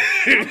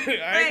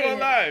 I ain't gonna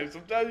lie.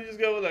 Sometimes you just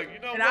gotta like, you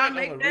know, and I'll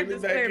make that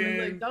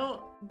disclaimer. Like,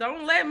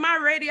 don't let my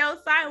radio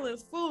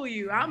silence fool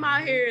you. I'm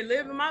out here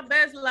living my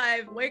best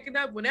life, waking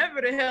up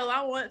whenever the hell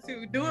I want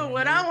to, doing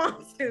what I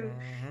want to.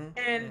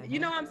 And you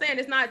know what I'm saying?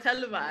 It's not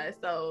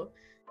televised, so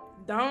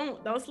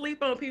don't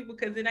sleep on people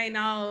because it ain't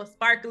all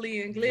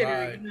sparkly and glittery.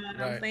 Right, you know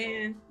what I'm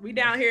saying? We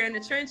down here in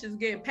the trenches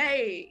getting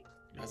paid.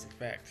 That's a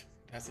fact.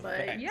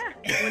 But yeah,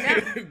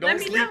 whenever, let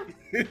me know.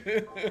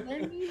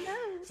 Let me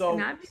know. So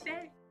and I'll be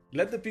back.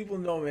 Let the people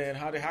know, man.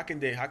 How can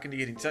they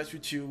get in touch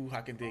with you? How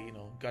can they, you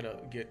know,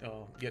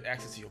 get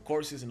access to your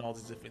courses and all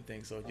these different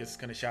things? So just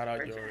kind of shout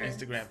out your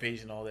Instagram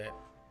page and all that.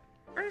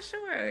 For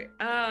sure.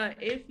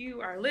 If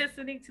you are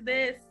listening to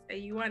this and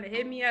you want to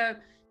hit me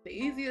up, the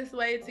easiest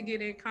way to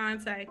get in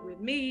contact with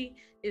me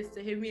is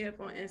to hit me up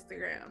on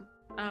Instagram.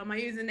 My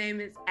username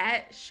is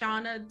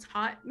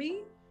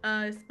 @ShaunaTaughtMe.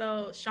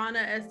 Spelled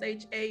Shauna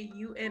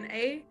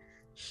SHAUNA.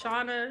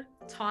 Shauna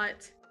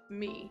Taught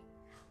Me.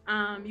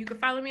 You can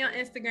follow me on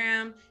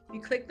Instagram. You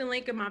click the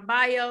link in my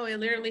bio. It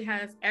literally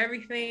has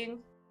everything,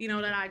 you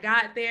know, that I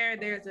got there.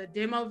 There's a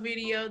demo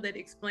video that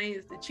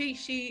explains the cheat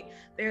sheet.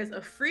 There's a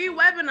free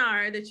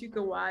webinar that you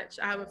can watch.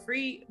 I have a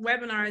free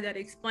webinar that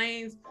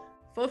explains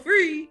for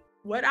free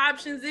what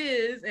options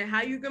is and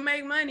how you can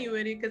make money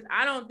with it, because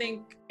I don't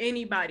think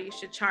anybody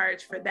should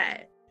charge for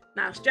that.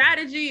 Now,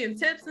 strategy and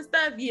tips and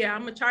stuff, yeah,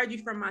 I'm gonna charge you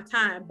for my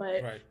time,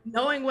 but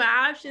knowing what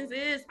options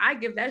is, I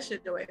give that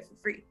shit away for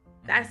free.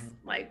 That's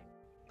like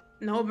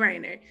no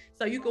brainer.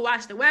 So you can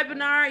watch the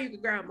webinar, you can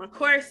grab my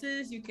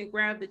courses, you can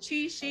grab the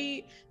cheat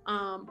sheet.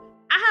 I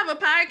have a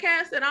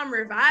podcast that I'm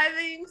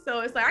reviving,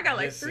 so it's like I got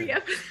like 3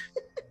 episodes.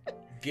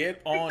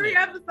 Get on 3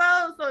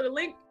 episodes, so the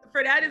link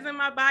for that is in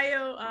my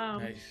bio.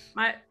 Nice.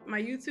 My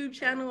YouTube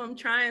channel, I'm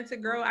trying to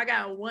grow. I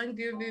got one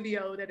good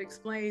video that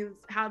explains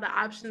how the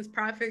options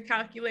profit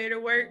calculator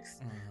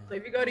works. So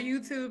if you go to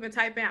YouTube and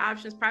type in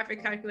options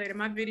profit calculator,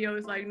 my video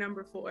is like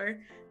number 4,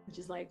 which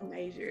is like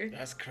major.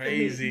 That's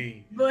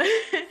crazy. But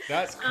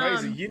that's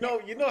crazy. You know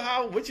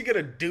what you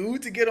gotta do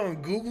to get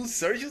on Google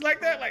searches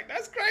like that? Like,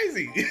 that's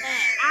crazy.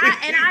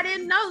 I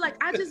didn't know.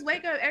 Like, I just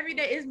wake up every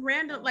day. It's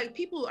random. Like,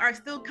 people are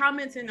still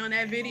commenting on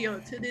that video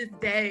to this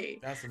day.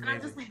 That's amazing. And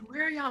I'm just like,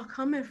 where are y'all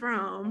coming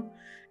from?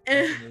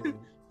 And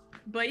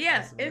but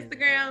yeah,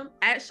 Instagram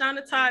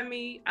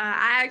 @ShaunaTaughtMe.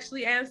 I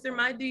actually answer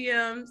my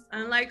DMs,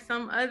 unlike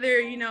some other,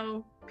 you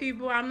know,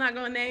 people. I'm not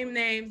gonna name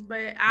names,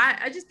 but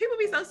I just, people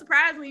be so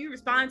surprised when you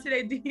respond to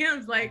their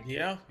DMs. Like,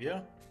 yeah,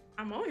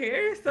 I'm on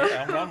here, so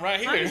yeah, I'm right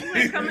here.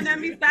 You're coming at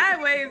me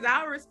sideways,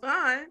 I'll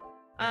respond.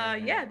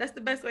 Yeah, that's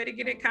the best way to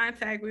get in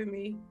contact with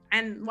me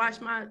and watch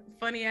my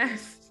funny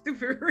ass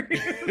stupid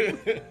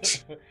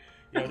reels.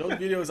 Yo, those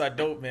videos are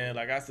dope, man.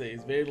 Like I said,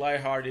 it's very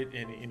lighthearted,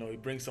 and you know,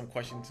 it brings some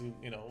question to,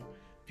 you know,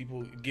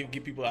 people, give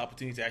people the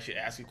opportunity to actually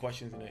ask you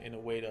questions in a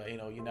way that, you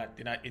know,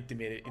 they're not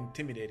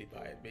intimidated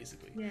by it,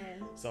 basically. Yeah.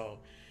 So,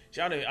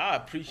 Shauna, I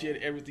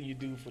appreciate everything you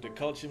do for the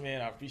culture, man.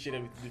 I appreciate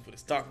everything you do for the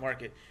stock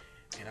market,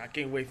 and I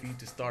can't wait for you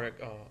to start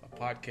a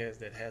podcast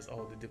that has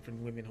all the different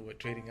women who are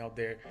trading out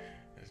there.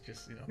 It's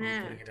just, you know,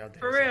 putting it out there.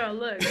 For real,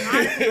 look,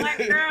 Honest Black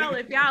Girl,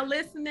 if y'all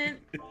listening,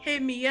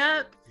 hit me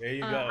up. There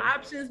you go.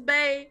 Options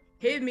Bay,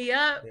 hit me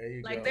up. There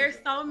you like go. There's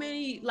so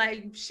many,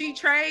 like She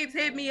Trades,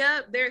 hit me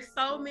up. There's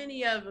so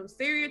many of them.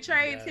 Syria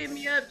Trades, hit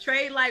me up.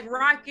 Trade Like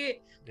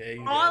Rocket. There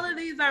you all go. of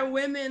these are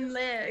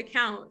women-led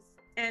accounts,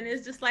 and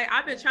it's just like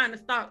I've been trying to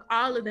stalk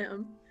all of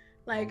them.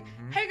 Like,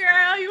 hey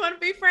girl, you want to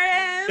be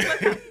friends?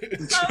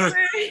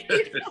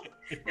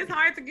 It's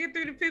hard to get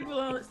through to people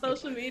on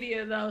social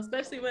media though,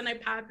 especially when they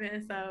pop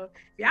in. So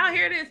if y'all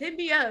hear this, hit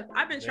me up.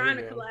 I've been trying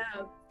to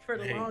collab for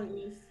the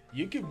longest.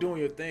 You keep doing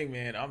your thing,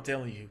 man. I'm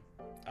telling you.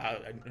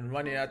 And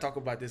Ronnie and I talk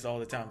about this all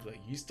the time.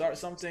 Like, you start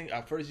something,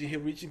 at first you hear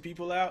reaching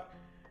people out.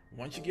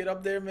 Once you get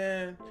up there,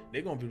 man,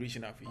 they're gonna be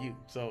reaching out for you.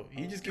 So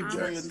you just keep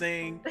doing your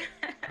thing.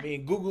 I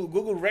mean,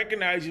 Google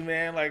recognize you,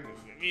 man. Like,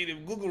 I mean,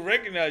 if Google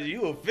recognize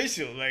you, you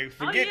official. Like,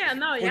 forget. Oh yeah,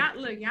 no,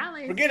 y'all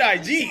ain't.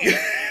 Forget IG.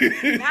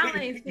 Y'all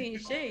ain't seen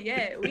shit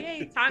yet. We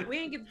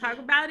ain't get to talk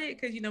about it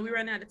because, you know, we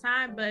run out of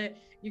time. But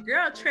your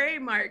girl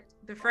trademarked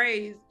the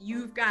phrase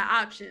 "You've got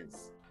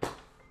options."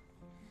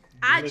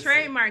 I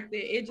trademarked it.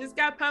 It just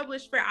got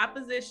published for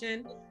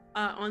opposition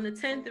on the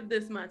 10th of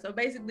this month. So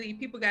basically,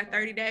 people got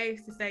 30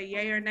 days to say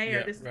yay or nay,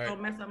 or this is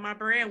gonna mess up my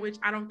brand, which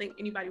I don't think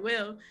anybody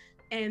will.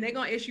 And they're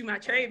gonna issue my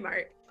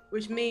trademark,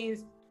 which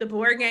means the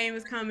board game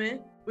is coming,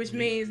 which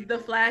means the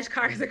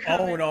flashcards are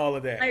coming. Own all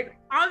of that. Like,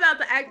 I'm about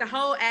to act a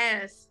whole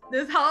ass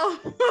this whole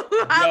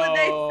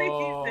holiday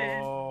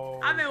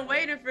season. I've been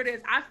waiting for this.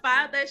 I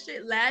filed that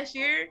shit last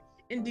year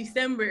in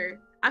December.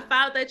 I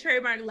filed that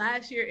trademark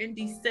last year in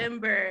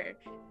December.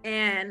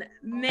 And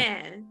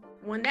man,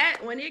 when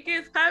it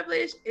gets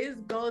published, it's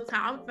go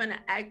time. I'm gonna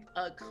act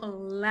a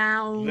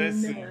clown.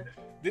 Listen,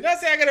 did I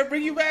say I gotta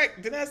bring you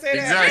back? Did I say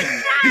that?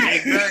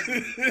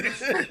 Exactly.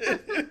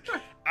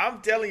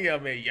 I'm telling you,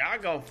 man, y'all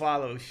gonna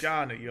follow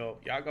Shauna, yo.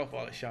 Y'all gonna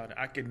follow Shauna.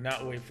 I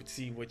cannot wait to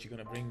see what you're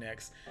gonna bring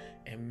next.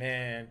 And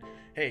man,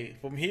 hey,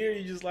 from here,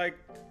 you just like,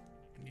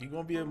 you're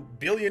gonna be a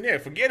billionaire.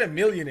 Forget a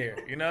millionaire.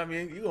 You know what I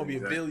mean? You're gonna be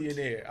a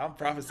billionaire. I'm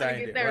prophesying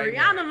get that that right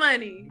Rihanna now.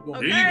 money.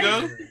 There you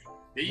go.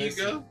 There you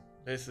go.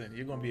 Listen,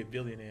 you're gonna be a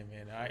billionaire,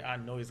 man. I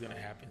know it's gonna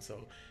happen.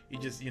 So you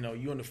just, you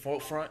on the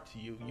forefront.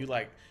 You're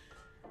like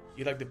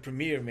the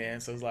premier, man.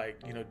 So it's like,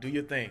 do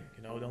your thing.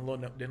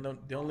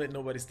 Don't let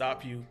nobody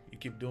stop you. You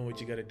keep doing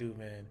what you gotta do,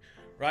 man.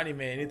 Ronnie,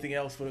 man, anything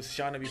else for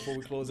Shauna before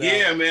we close out?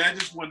 Yeah, man. I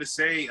just wanted to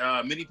say,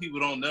 many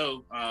people don't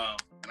know,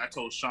 and I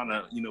told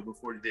Shauna,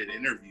 before we did the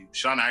interview,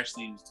 Shauna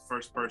actually was the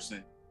first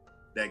person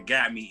that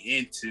got me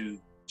into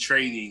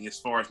trading as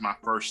far as my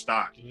first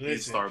stock in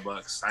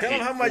Starbucks. Tell them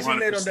how much you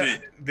made on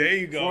that. There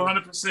you go.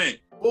 400%.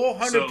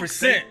 400%. So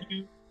thank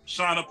you,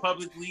 Shauna,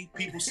 publicly.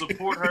 People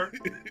support her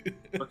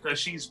because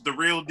she's the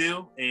real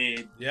deal.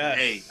 And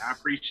hey, I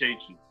appreciate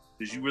you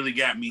because you really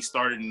got me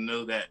started to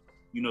know that,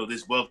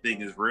 this wealth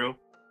thing is real.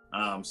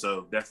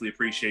 So definitely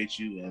appreciate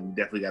you, and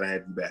definitely gotta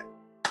have you back.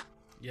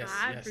 Yes,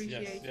 I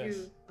appreciate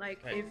you. Like,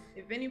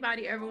 if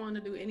anybody ever want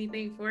to do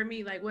anything for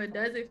me, like what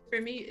does it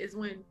for me is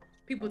when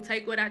people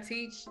take what I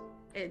teach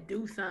and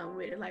do something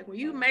with it. Like when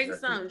you make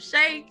something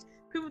shake,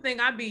 people think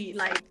I be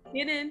like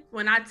kidding.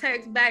 When I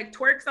text back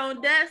twerks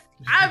on desk,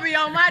 I be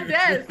on my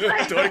desk.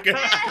 Like,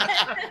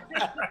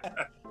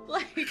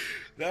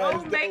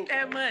 go make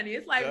that money.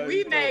 It's like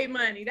we made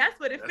money. That's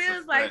what it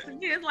feels like to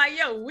me. It's like,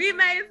 yo, we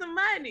made some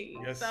money.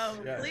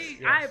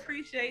 Please, I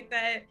appreciate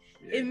that.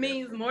 It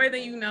means more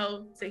than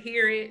to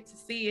hear it, to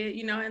see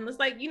it, and it's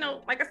like,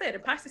 like I said,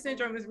 imposter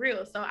syndrome is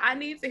real. So I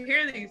need to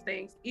hear these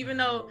things, even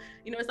though,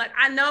 it's like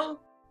I know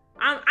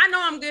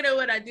I'm good at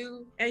what I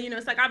do, and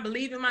it's like I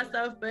believe in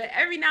myself, but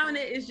every now and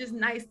then it's just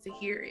nice to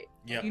hear it.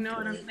 You know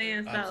what I'm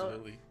saying?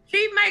 Absolutely. So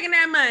keep making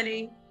that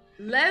money.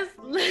 Let's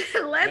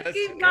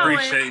keep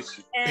going.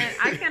 And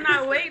I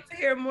cannot wait to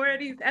hear more of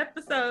these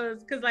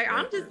episodes because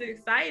I'm just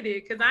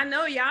excited because I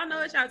know y'all know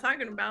what y'all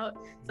talking about.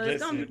 So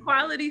it's gonna be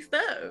quality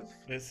stuff.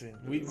 Listen,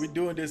 we're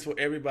doing this for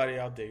everybody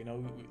out there.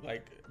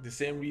 Like the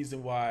same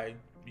reason why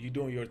you're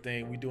doing your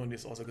thing, we're doing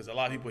this also because a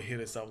lot of people hit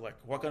us up like,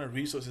 what kind of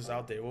resources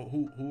out there? Well,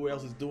 who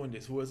else is doing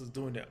this? Who else is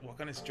doing that? What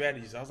kind of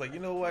strategies? I was like, you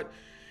know what?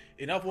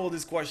 Enough of all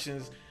these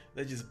questions.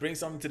 Let's just bring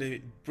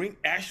something bring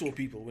actual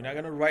people. We're not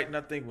gonna write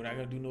nothing. We're not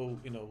gonna do no,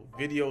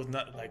 videos.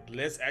 Not like,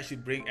 let's actually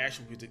bring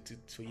actual people to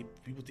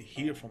people to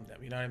hear from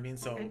them. You know what I mean?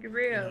 So make it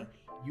real.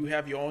 You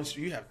have your own.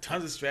 You have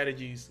tons of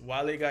strategies.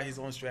 Wale got his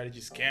own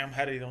strategies. Cam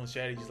had his own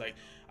strategies. Like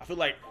I feel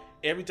like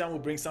every time we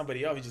bring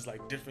somebody up, it's just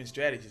like different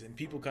strategies, and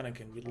people kind of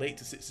can relate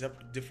to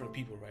different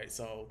people, right?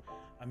 So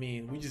I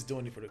mean, we're just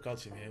doing it for the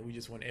culture, man. We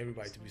just want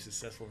everybody to be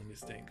successful in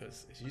this thing,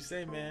 because as you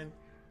say, man.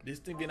 This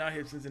thing been out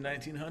here since the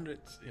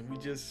 1900s, and we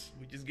just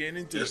getting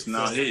into just it. Just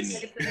not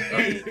hitting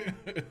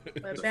it.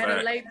 But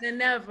better late than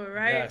never,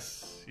 right?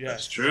 Yes,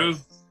 that's true.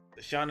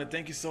 Shauna,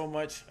 thank you so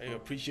much. I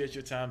appreciate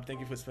your time. Thank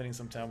you for spending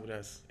some time with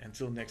us.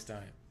 Until next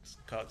time,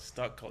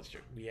 Stock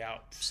Culture. We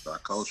out.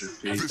 Stock Culture.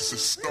 Peace. This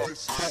is Stock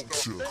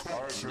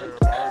Culture.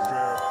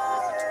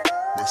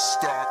 Where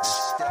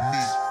stocks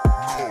meet